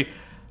galaxy,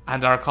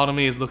 and our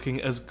economy is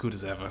looking as good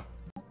as ever.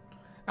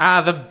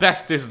 Ah, the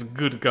bestest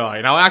good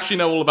guy. Now, I actually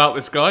know all about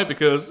this guy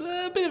because,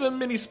 a bit of a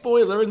mini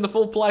spoiler in the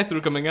full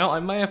playthrough coming out, I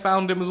may have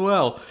found him as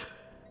well.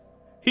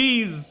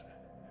 He's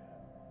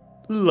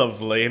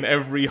lovely in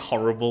every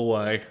horrible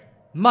way.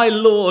 My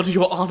lord,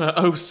 your honour,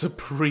 O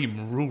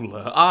supreme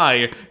ruler,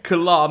 I,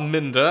 Kalar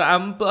Minder,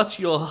 am but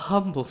your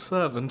humble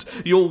servant.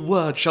 Your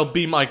word shall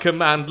be my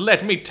command.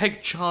 Let me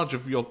take charge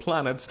of your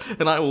planets,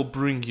 and I will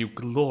bring you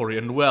glory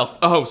and wealth.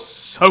 Oh,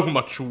 so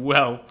much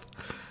wealth.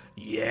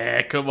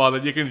 Yeah, come on,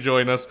 then you can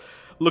join us.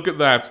 Look at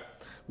that.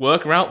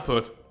 Worker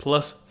output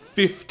plus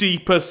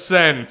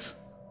 50%.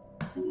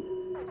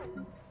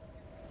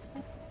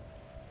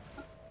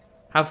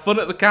 Have fun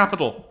at the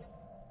capital.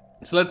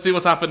 So let's see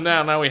what's happened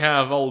now. Now we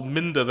have old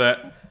Minder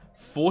there.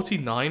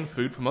 49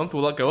 food per month.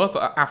 Will that go up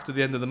after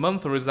the end of the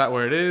month, or is that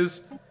where it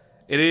is?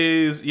 It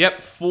is, yep,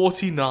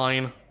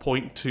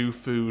 49.2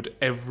 food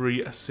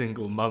every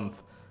single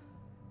month.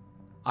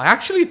 I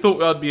actually thought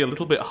that'd be a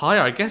little bit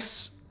higher. I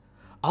guess...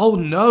 Oh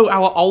no,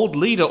 our old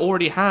leader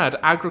already had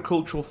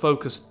agricultural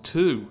focus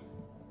 2.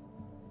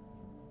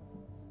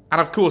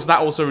 And of course that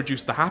also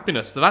reduced the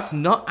happiness, so that's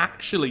not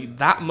actually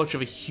that much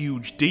of a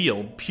huge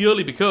deal,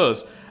 purely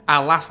because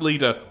our last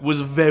leader was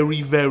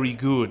very, very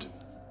good.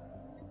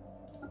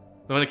 I'm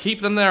going to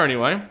keep them there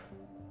anyway.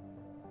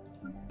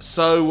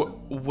 So,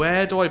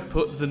 where do I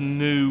put the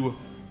new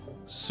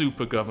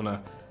super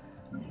governor?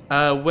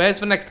 Where's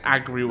the next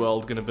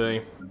agri-world going to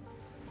be?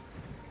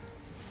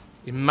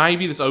 It may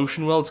be this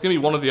ocean world. It's going to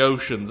be one of the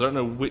oceans. I don't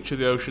know which of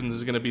the oceans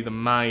is going to be the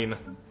main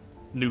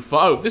new...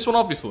 Oh, this one,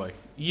 obviously.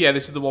 Yeah,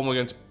 this is the one we're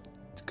going to...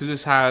 Because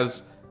this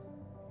has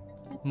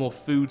more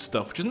food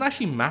stuff, which doesn't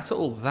actually matter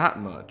all that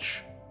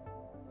much.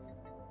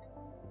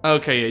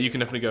 Okay, yeah, you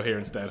can definitely go here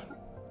instead.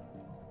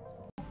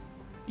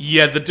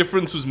 Yeah, the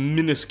difference was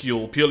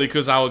minuscule, purely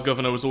because our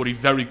governor was already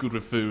very good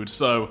with food,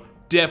 so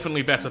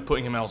definitely better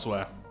putting him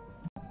elsewhere.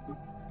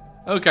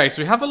 Okay,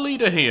 so we have a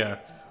leader here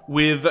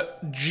with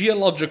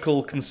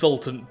Geological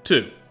Consultant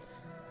 2.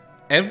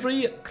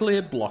 Every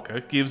cleared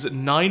blocker gives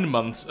 9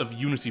 months of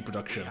Unity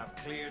production.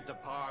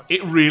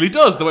 It really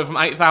does. They went from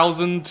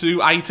 8,000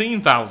 to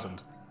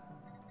 18,000.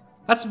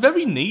 That's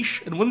very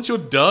niche, and once you're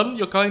done,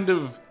 you're kind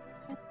of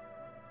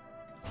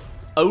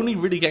only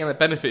really getting that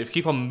benefit if you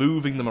keep on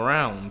moving them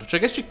around, which I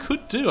guess you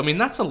could do. I mean,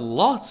 that's a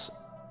lot.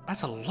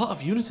 That's a lot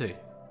of Unity.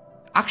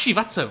 Actually,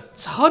 that's a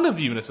ton of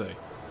Unity.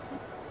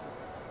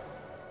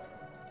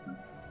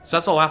 So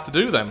that's all I have to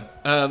do then.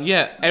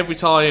 Yeah, every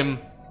time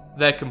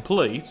they're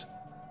complete,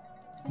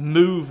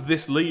 move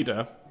this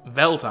leader,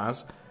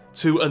 Veltaz,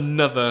 to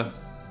another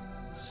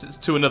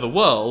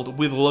world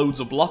with loads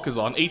of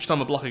blockers on. Each time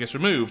a blocker gets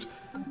removed,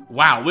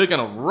 wow, we're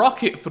gonna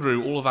rocket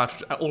through all of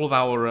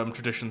our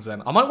traditions.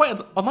 Then I might wait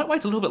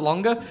a little bit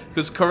longer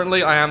because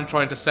currently I am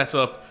trying to set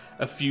up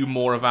a few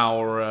more of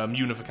our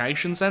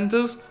unification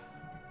centers,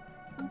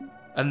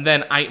 and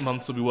then 8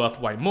 months will be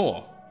worth way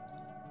more.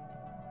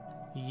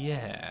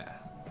 Yeah.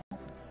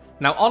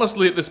 Now,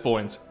 honestly, at this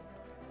point,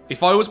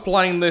 If I was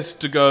playing this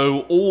to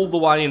go all the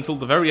way until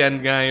the very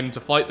end game, to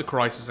fight the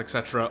Crisis,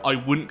 etc., I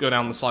wouldn't go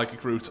down the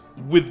Psychic route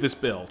with this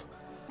build.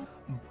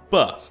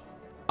 But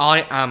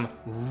I am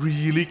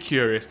really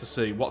curious to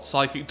see what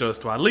Psychic does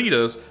to our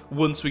leaders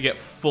once we get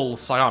full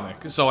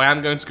Psionic. So I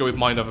am going to go with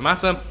Mind Over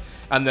Matter,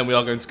 and then we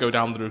are going to go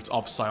down the route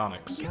of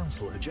Psionics.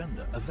 Council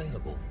agenda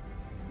available.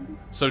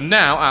 So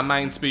now our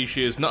main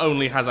species not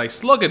only has a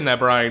slug in their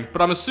brain,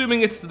 but I'm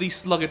assuming it's the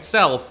slug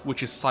itself,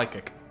 which is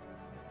Psychic.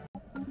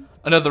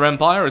 Another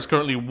empire is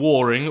currently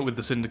warring with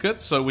the Syndicate,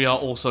 so we are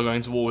also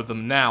going to war with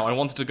them now. I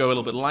wanted to go a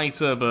little bit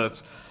later,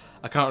 but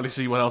I can't really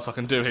see what else I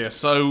can do here.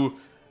 So,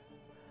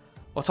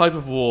 what type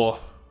of war?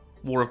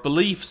 War of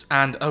beliefs,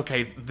 and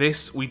okay,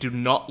 this we do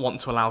not want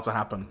to allow to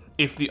happen.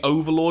 If the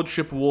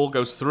Overlordship war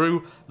goes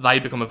through, they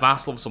become a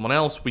vassal of someone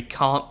else, we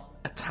can't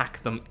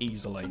attack them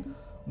easily.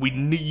 We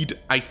need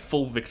a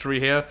full victory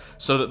here,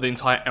 so that the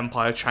entire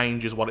empire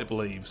changes what it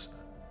believes.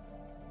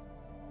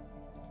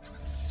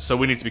 So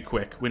we need to be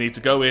quick. We need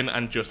to go in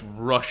and just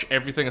rush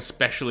everything,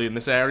 especially in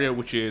this area,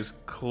 which is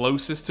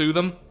closest to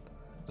them.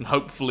 And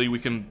hopefully we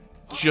can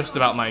just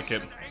about make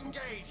it.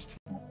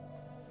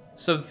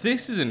 So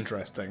this is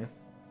interesting.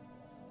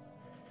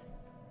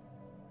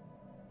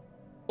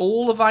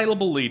 All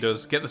available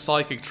leaders get the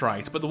Psychic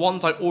trait, but the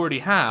ones I already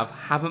have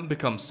haven't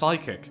become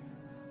Psychic.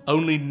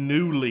 Only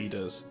new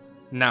leaders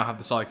now have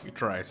the Psychic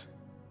trait.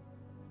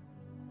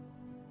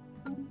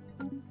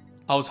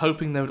 I was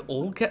hoping they would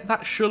all get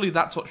that. Surely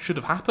that's what should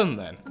have happened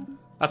then.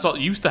 That's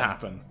what used to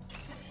happen.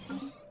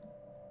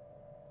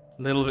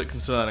 A little bit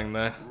concerning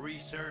there.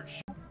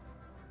 Research.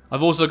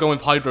 I've also gone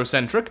with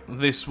Hydrocentric.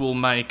 This will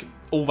make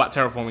all that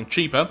terraforming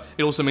cheaper.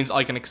 It also means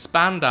I can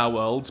expand our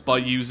worlds by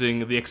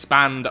using the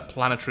Expand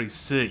Planetary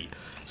Sea.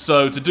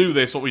 So to do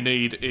this, what we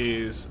need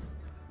is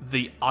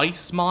the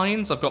ice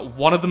mines. I've got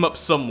one of them up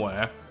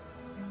somewhere.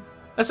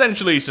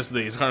 Essentially, it's just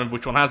these. I can't remember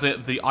which one has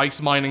it. The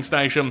ice mining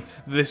station.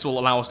 This will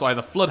allow us to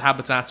either flood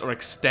habitats or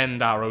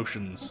extend our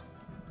oceans,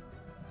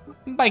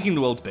 making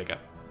the world bigger.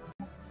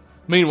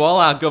 Meanwhile,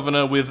 our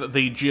governor with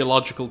the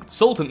geological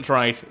consultant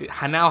trait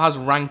now has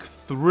rank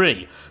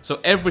 3. So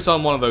every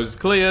time one of those is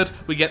cleared,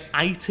 we get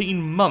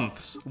 18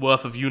 months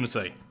worth of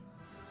unity.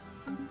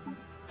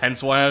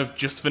 Hence why I've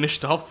just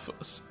finished off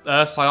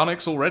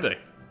Psionics already.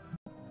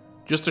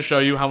 Just to show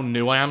you how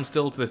new I am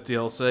still to this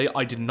DLC,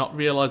 I did not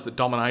realise that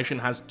Domination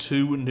has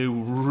 2 new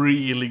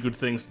really good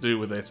things to do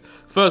with it.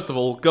 First of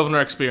all,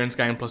 Governor experience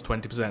gain plus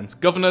 20%.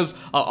 Governors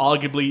are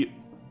arguably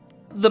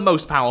the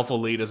most powerful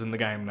leaders in the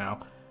game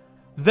now.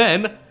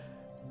 Then,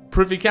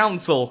 Privy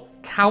Council,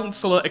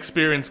 Councillor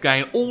experience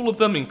gain, all of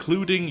them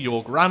including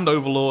your Grand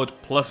Overlord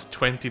plus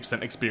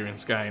 20%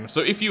 experience gain.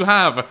 So if you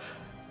have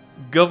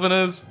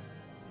governors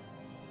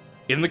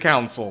in the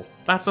council,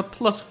 that's a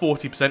plus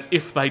 40%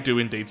 if they do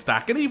indeed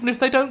stack. And even if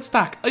they don't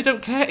stack, I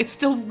don't care, it's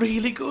still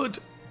really good.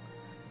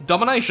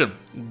 Domination,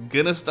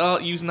 gonna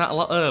start using that a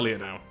lot earlier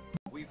now.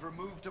 We've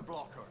removed a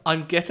blocker.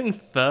 I'm getting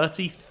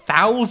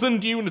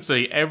 30,000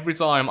 unity every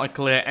time I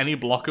clear any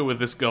blocker with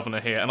this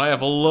governor here, and I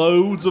have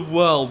loads of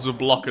worlds with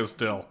blockers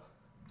still.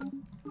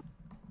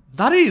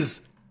 That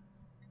is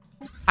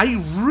a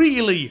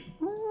really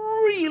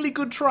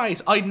good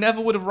trait. I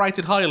never would have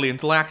rated highly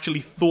until I actually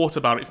thought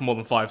about it for more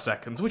than 5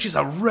 seconds, which is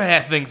a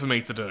rare thing for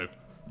me to do.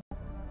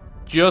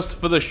 Just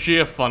for the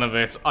sheer fun of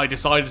it, I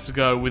decided to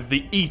go with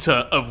the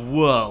Eater of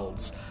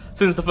Worlds.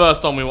 Since the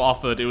first time we were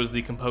offered, it was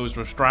the Composer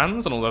of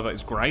Strands, and although that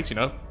is great, you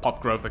know, pop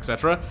growth,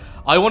 etc.,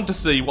 I want to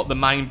see what the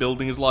main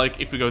building is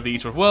like if we go the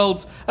Eater of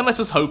Worlds, and let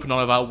us hope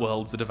none of our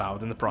worlds are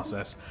devoured in the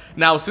process.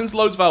 Now, since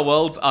loads of our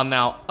worlds are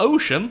now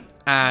ocean,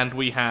 and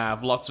we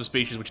have lots of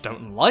species which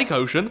don't like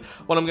ocean,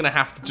 what I'm going to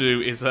have to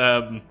do is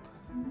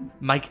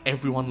make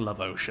everyone love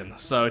ocean.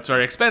 So it's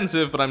very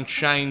expensive, but I'm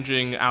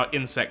changing our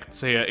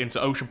insects here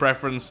into ocean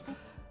preference.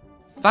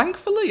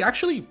 Thankfully,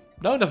 actually,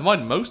 no, never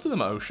mind, most of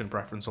them are ocean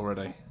preference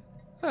already.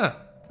 Huh,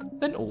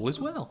 then all is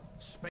well.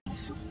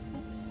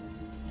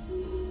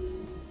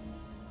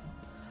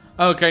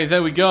 Okay,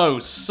 there we go.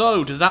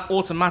 So, does that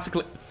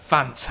automatically...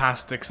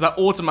 Fantastic. So that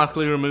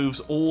automatically removes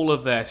all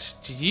of their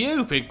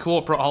stupid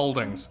corporate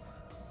holdings.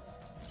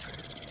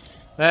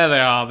 There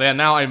they are. They're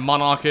now a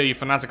monarchy,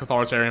 fanatic,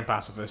 authoritarian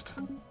pacifist.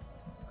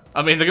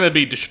 I mean, they're going to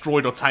be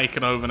destroyed or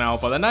taken over now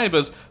by their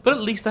neighbours, but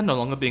at least they're no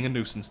longer being a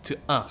nuisance to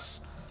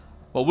us.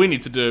 What we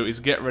need to do is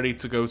get ready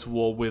to go to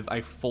war with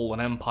a fallen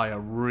empire,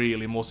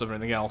 really, more so than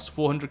anything else.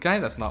 400k,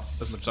 that's not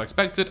as much as I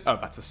expected. Oh,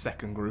 that's a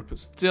second group, but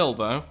still,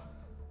 though.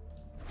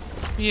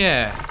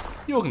 Yeah,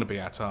 you're going to be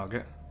our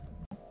target.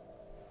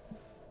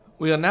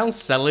 We are now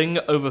selling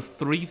over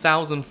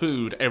 3,000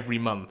 food every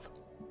month.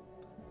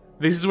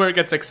 This is where it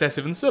gets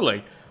excessive and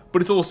silly,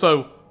 but it's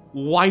also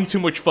way too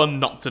much fun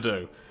not to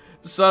do.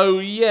 So,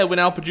 yeah, we're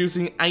now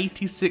producing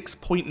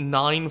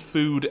 86.9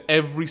 food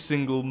every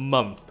single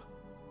month.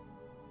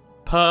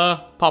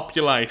 Per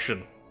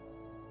population.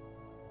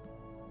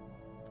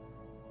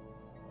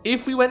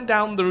 If we went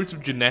down the route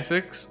of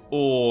genetics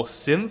or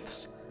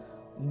synths,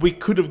 we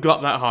could have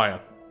got that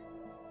higher.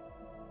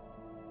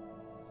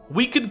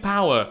 We could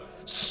power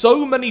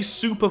So many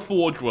super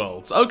Forge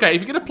worlds. Okay,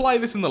 if you're going to play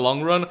this in the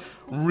long run,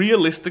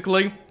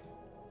 realistically,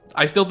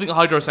 I still think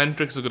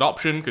Hydrocentric is a good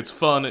option. It's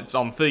fun, it's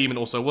on theme, and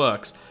also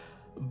works.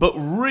 But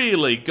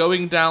really,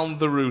 going down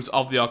the route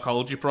of the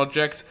Arcology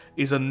project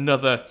is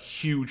another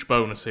huge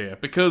bonus here.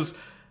 Because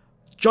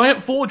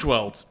giant Forge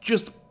worlds,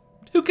 just...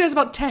 who cares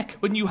about tech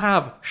when you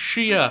have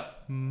sheer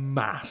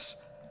mass?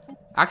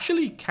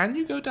 Actually, can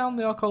you go down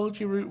the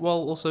Arcology route while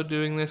also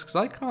doing this? Because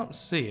I can't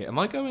see it. Am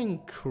I going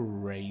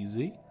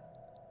crazy?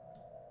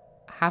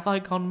 Have I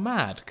gone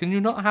mad? Can you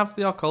not have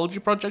the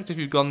Arcology project if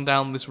you've gone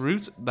down this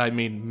route? I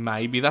mean,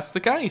 maybe that's the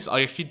case.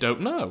 I actually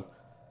don't know.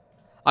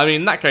 I mean,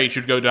 in that case,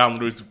 you'd go down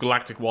the route of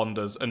Galactic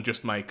Wonders and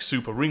just make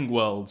super ring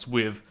worlds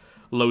with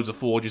loads of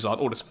forges on,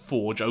 or just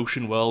forge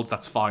ocean worlds.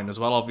 That's fine as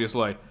well,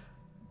 obviously.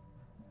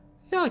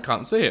 Yeah, I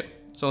can't see it.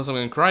 So unless I'm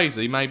going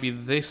crazy, maybe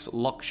this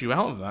locks you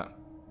out of that.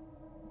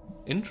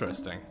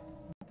 Interesting.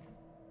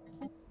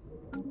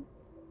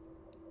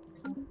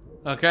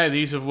 Okay, the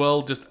use of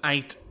world just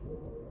ate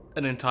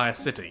an entire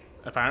city,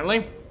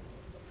 apparently.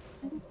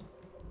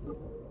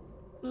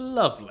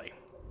 Lovely.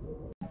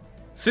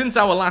 Since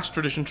our last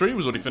tradition tree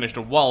was already finished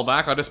a while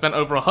back, I just spent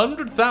over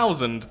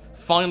 100,000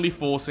 finally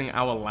forcing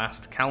our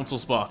last council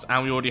spot,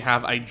 and we already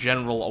have a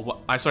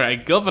a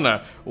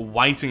governor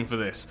waiting for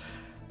this.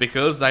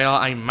 Because they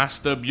are a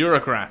master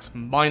bureaucrat,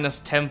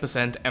 minus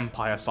 10%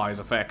 empire size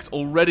effect.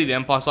 Already the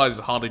empire size is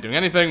hardly doing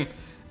anything,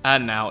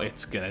 and now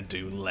it's gonna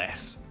do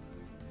less.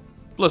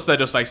 Plus they're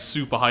just a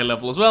super high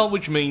level as well,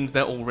 which means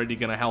they're already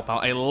gonna help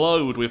out a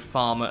load with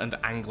farmer and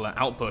angler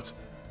output.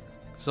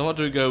 So what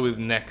do we go with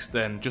next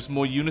then? Just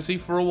more unity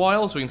for a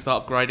while so we can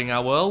start upgrading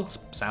our worlds?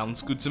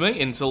 Sounds good to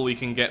me, until we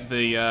can get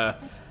the,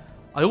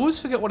 I always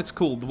forget what it's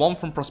called, the one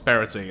from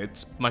Prosperity.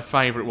 It's my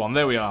favourite one,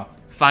 there we are.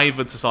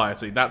 Favoured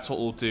Society, that's what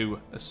we'll do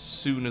as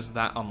soon as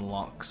that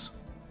unlocks.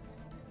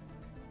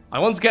 I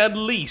want to get at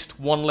least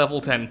one level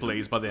 10,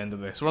 please, by the end of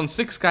this. We're on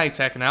 6k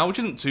tech now, which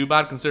isn't too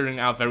bad considering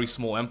our very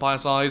small empire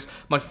size.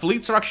 My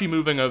fleets are actually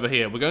moving over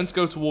here. We're going to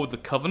go toward the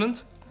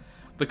Covenant.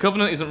 The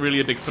Covenant isn't really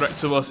a big threat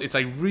to us. It's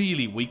a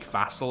really weak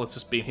vassal. It's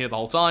just been here the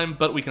whole time,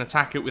 but we can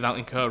attack it without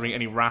incurring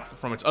any wrath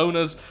from its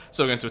owners.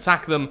 So we're going to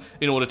attack them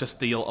in order to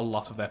steal a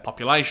lot of their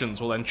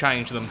populations. We'll then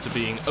change them to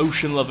being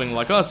ocean-loving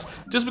like us,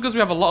 just because we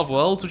have a lot of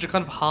worlds which are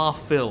kind of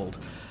half-filled.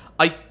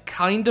 I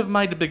kind of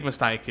made a big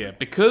mistake here,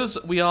 because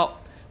we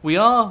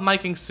are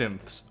making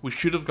synths. We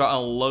should have got a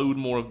load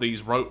more of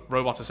these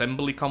robot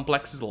assembly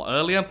complexes a lot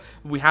earlier.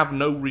 We have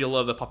no real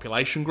other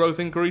population growth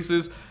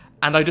increases,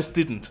 and I just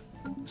didn't.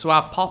 So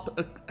our pop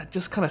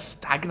just kind of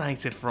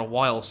stagnated for a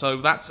while,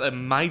 so that's a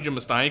major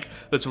mistake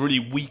that's really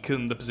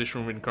weakened the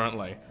position we're in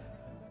currently.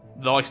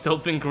 Though I still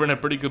think we're in a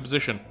pretty good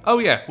position. Oh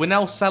yeah, we're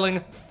now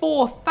selling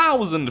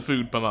 4,000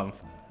 food per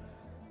month.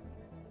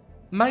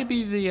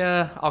 Maybe the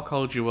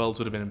Arcology worlds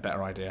would have been a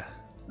better idea.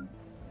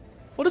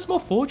 What is more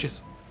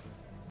forges?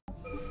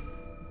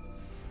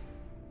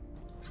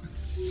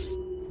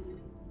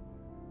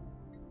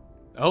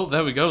 Oh,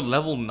 there we go,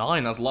 level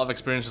 9, has a lot of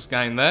experience just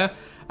gained there.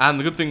 And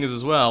the good thing is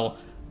as well,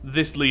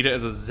 this leader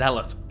is a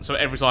zealot, so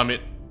every time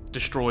it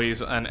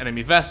destroys an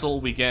enemy vessel,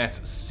 we get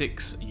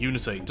 6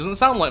 unity. Doesn't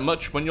sound like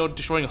much when you're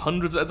destroying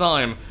hundreds at a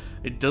time.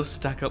 It does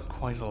stack up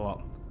quite a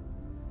lot.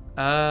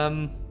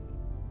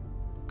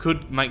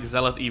 Could make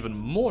zealot even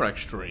more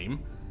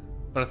extreme,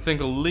 but I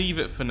think I'll leave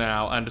it for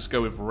now and just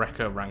go with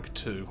Wrecker rank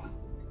 2.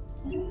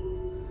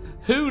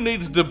 Who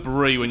needs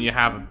debris when you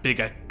have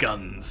bigger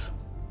guns?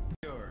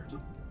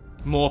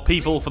 More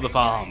people for the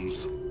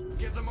farms.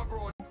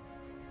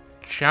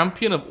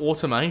 Champion of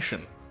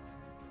Automation.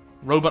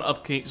 Robot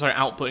upkeep, sorry,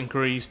 output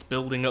increased,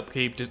 building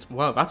upkeep,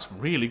 wow, that's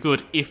really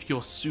good if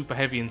you're super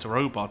heavy into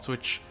robots,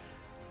 which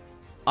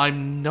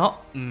I'm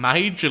not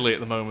majorly at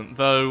the moment,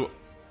 though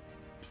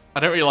I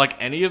don't really like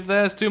any of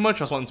theirs too much, I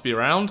just want them to be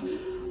around.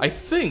 I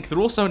think they're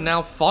also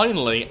now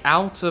finally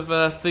out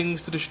of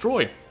things to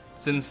destroy,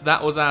 since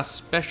that was our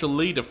special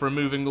leader for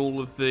removing all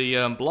of the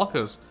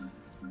blockers.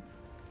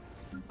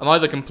 I'm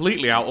either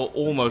completely out or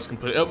almost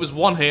completely. It was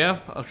one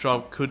here, which I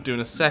could do in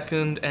a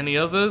second. Any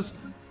others?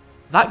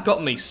 That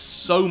got me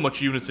so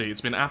much unity. It's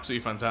been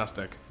absolutely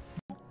fantastic.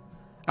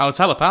 Our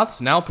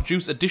telepaths now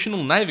produce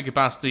additional navy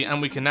capacity,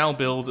 and we can now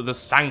build the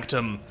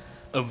Sanctum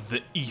of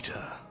the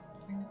Eater.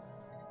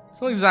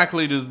 So what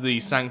exactly does the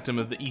Sanctum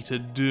of the Eater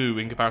do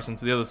in comparison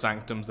to the other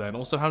Sanctums then?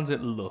 Also, how does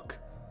it look?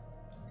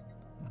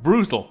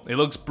 Brutal. It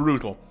looks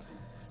brutal.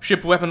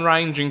 Ship weapon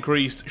range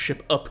increased,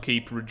 ship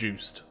upkeep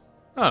reduced.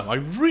 Oh, I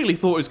really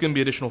thought it was going to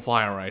be additional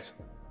fire rate.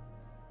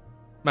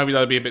 Maybe that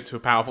would be a bit too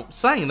powerful.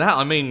 Saying that,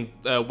 I mean,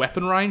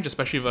 weapon range,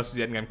 especially versus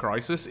the endgame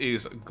crisis,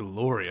 is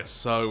glorious.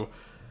 So,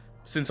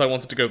 since I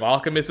wanted to go with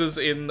arc emitters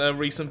in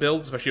recent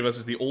builds, especially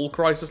versus the all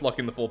crisis, like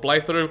in the full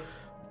playthrough,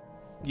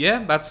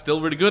 yeah, that's still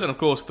really good. And of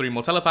course, 3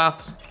 more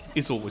telepaths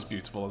is always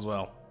beautiful as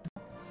well.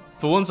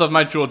 For once, I've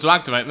made sure to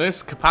activate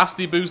this,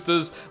 capacity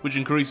boosters, which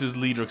increases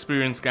leader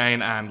experience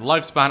gain and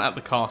lifespan at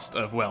the cost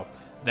of, well,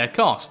 their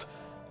cost.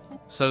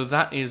 So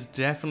that is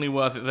definitely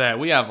worth it there.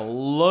 We have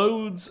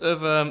loads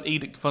of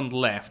Edict Fund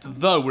left,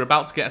 though we're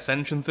about to get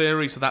Ascension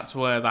Theory, so that's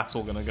where that's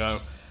all going to go.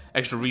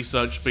 Extra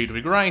research speed would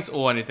be great,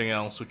 or anything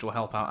else which will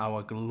help out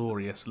our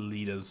glorious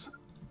leaders.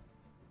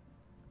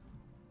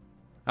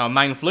 Our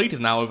main fleet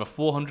is now over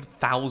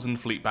 400,000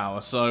 fleet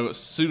power, so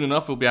soon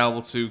enough we'll be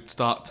able to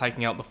start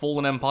taking out the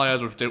fallen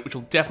empires, which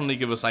will definitely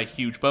give us a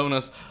huge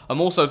bonus.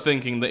 I'm also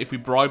thinking that if we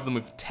bribe them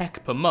with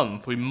tech per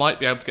month, we might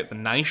be able to get the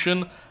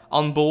nation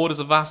on board as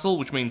a vassal,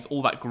 which means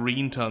all that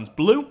green turns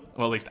blue,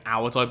 or at least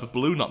our type of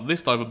blue, not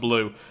this type of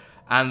blue.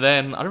 And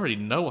then, I don't really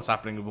know what's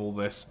happening with all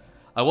this.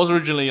 I was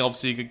originally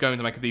obviously going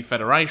to make a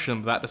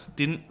defederation, but that just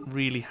didn't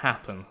really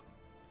happen.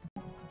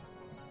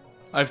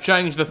 I've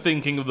changed the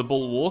thinking of the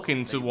bulwark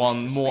into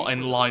one more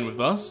in line with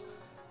us.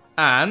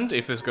 And,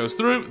 if this goes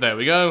through, there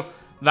we go.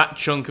 That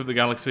chunk of the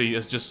galaxy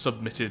is just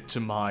submitted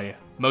to my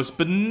most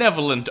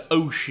benevolent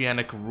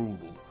oceanic rule.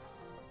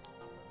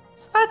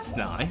 So that's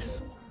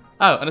nice.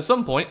 Oh, and at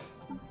some point,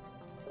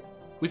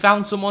 we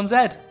found someone's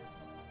head.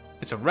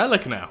 It's a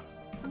relic now.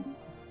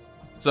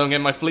 So I'm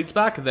getting my fleets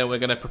back, and then we're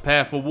going to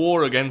prepare for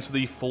war against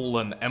the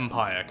fallen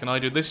empire. Can I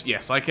do this?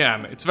 Yes, I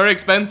can. It's very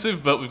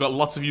expensive, but we've got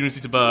lots of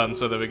unity to burn,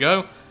 so there we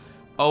go.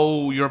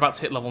 Oh, you're about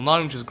to hit level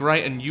 9, which is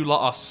great, and you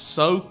lot are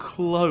so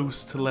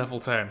close to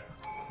level 10.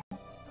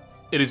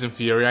 It is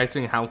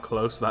infuriating how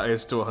close that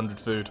is to 100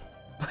 food.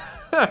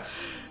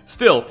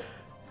 Still,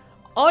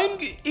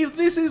 if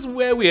this is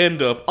where we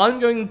end up, I'm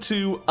going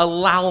to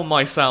allow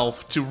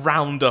myself to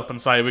round up and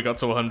say we got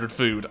to 100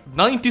 food.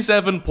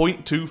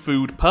 97.2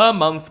 food per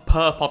month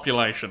per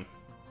population.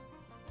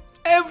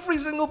 Every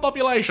single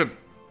population.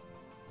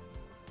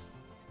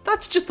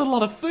 That's just a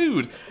lot of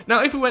food.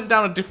 Now, if we went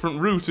down a different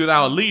route with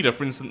our leader,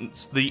 for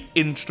instance, the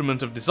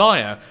Instrument of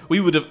Desire, we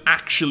would have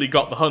actually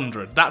got the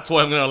 100. That's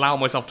why I'm going to allow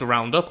myself to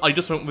round up. I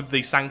just went with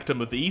the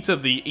Sanctum of the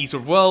Eater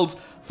of Worlds,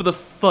 for the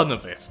fun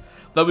of it.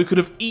 Though we could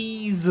have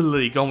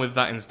easily gone with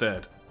that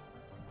instead.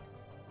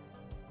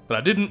 But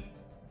I didn't,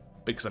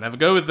 because I never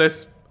go with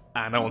this,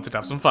 and I wanted to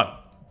have some fun.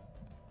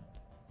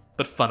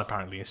 But fun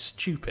apparently is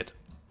stupid.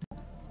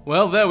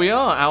 Well, there we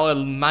are. Our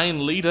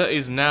main leader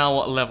is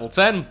now level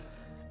 10.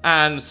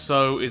 And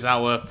so is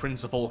our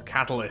principal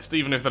catalyst,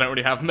 even if they don't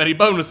really have many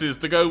bonuses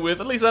to go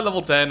with, at least at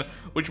level 10,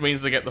 which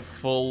means they get the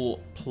full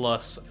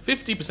plus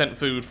 50%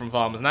 food from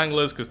farmers and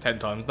anglers, because 10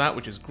 times that,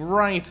 which is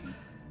great.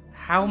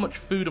 How much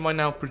food am I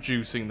now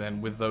producing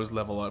then with those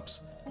level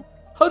ups?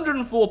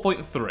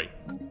 104.3.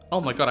 Oh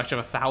my god, I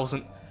actually have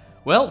 1,000.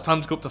 Well,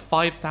 time to go up to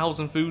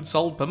 5,000 food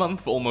sold per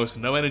month for almost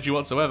no energy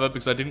whatsoever,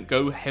 because I didn't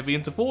go heavy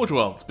into Forge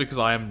Worlds, because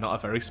I am not a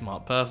very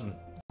smart person.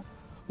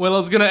 Well, I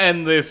was going to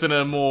end this in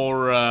a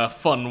more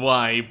fun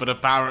way, but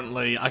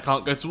apparently I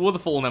can't go to war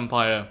with the Fallen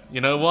Empire. You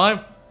know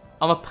why?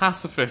 I'm a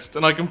pacifist,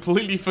 and I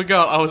completely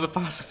forgot I was a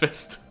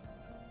pacifist.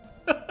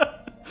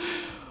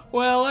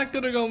 Well, that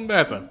could have gone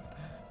better.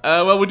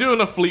 Well, we're doing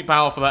enough fleet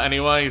power for that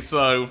anyway,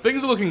 so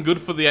things are looking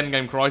good for the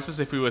endgame crisis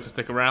if we were to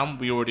stick around.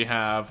 We already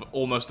have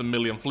almost 1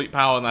 million fleet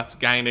power, and that's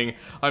gaining.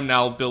 I'm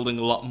now building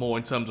a lot more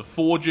in terms of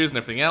forges and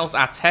everything else.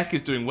 Our tech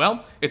is doing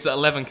well. It's at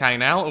 11k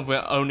now, and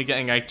we're only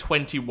getting a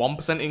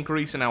 21%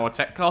 increase in our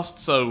tech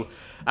costs, so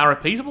our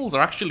repeatables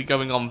are actually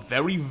going on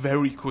very,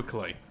 very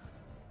quickly.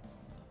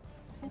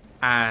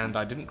 And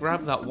I didn't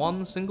grab that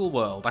one single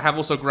world. I have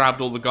also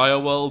grabbed all the Gaia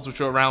worlds,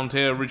 which are around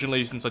here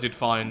originally, since I did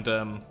find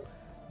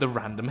the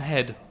random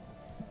head.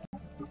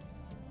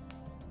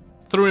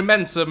 Through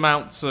immense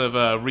amounts of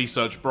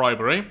research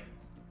bribery,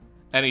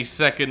 any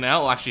second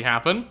now will actually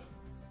happen.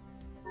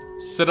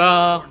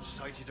 Ta-da!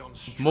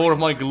 More of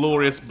my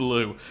glorious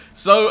blue.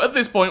 So at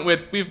this point,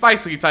 we've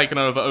basically taken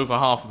over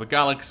half of the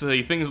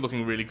galaxy. Things are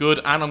looking really good,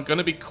 and I'm going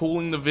to be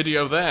calling the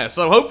video there.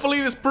 So hopefully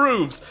this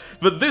proves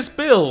that this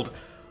build,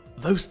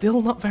 though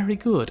still not very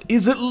good,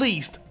 is at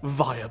least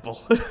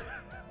viable.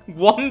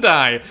 One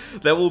day,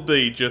 there will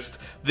be just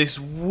this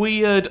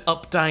weird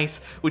update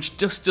which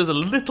just does a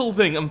little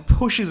thing and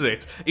pushes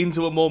it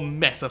into a more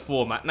meta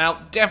format.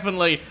 Now,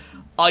 definitely,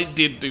 I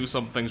did do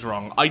some things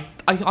wrong. I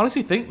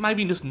honestly think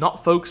maybe just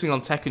not focusing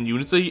on tech and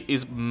Unity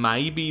is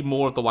maybe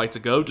more of the way to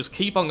go. Just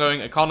keep on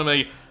going,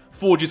 economy,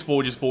 forges,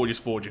 forges, forges,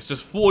 forges.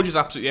 Just forges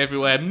absolutely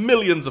everywhere,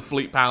 millions of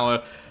fleet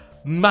power.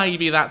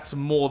 Maybe that's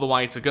more the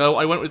way to go.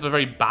 I went with a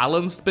very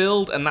balanced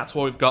build, and that's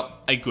why we've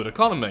got a good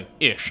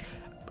economy-ish.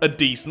 A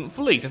decent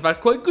fleet, in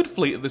fact quite a good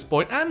fleet at this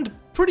point, and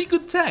pretty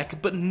good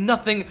tech, but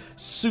nothing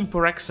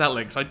super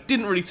excelling, so I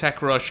didn't really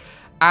tech rush,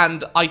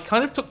 and I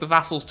kind of took the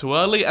vassals too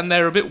early, and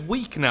they're a bit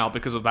weak now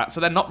because of that,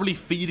 so they're not really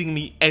feeding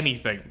me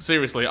anything.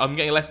 Seriously, I'm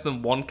getting less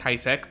than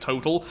 1k tech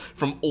total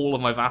from all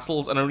of my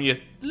vassals, and only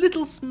a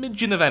little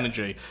smidgen of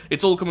energy.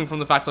 It's all coming from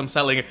the fact I'm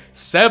selling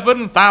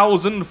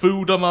 7,000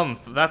 food a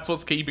month. That's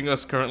what's keeping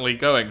us currently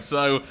going,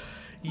 so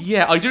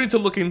yeah, I do need to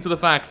look into the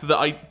fact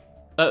that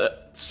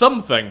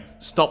something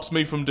stops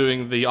me from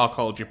doing the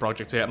archaeology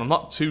project here, and I'm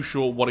not too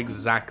sure what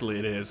exactly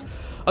it is.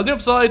 On the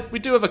upside, we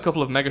do have a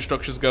couple of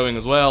megastructures going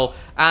as well,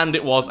 and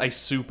it was a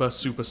super,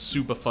 super,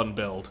 super fun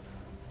build.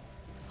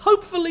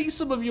 hopefully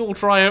some of you will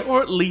try it,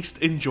 or at least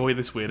enjoy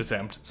this weird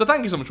attempt. So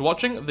thank you so much for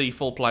watching. The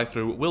full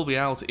playthrough will be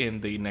out in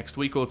the next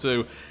week or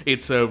two.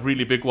 It's a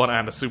really big one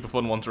and a super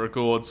fun one to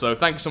record, so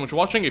thank you so much for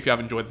watching. If you have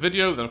enjoyed the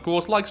video, then of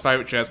course, likes,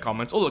 favourites, shares,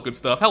 comments, all that good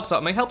stuff. Helps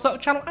out me, helps out the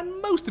channel,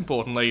 and most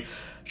importantly,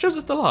 shows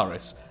that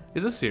Stellaris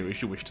is a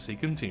series you wish to see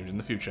continued in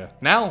the future.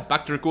 Now,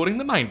 back to recording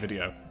the main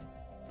video.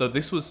 Though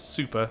this was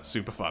super,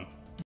 super fun.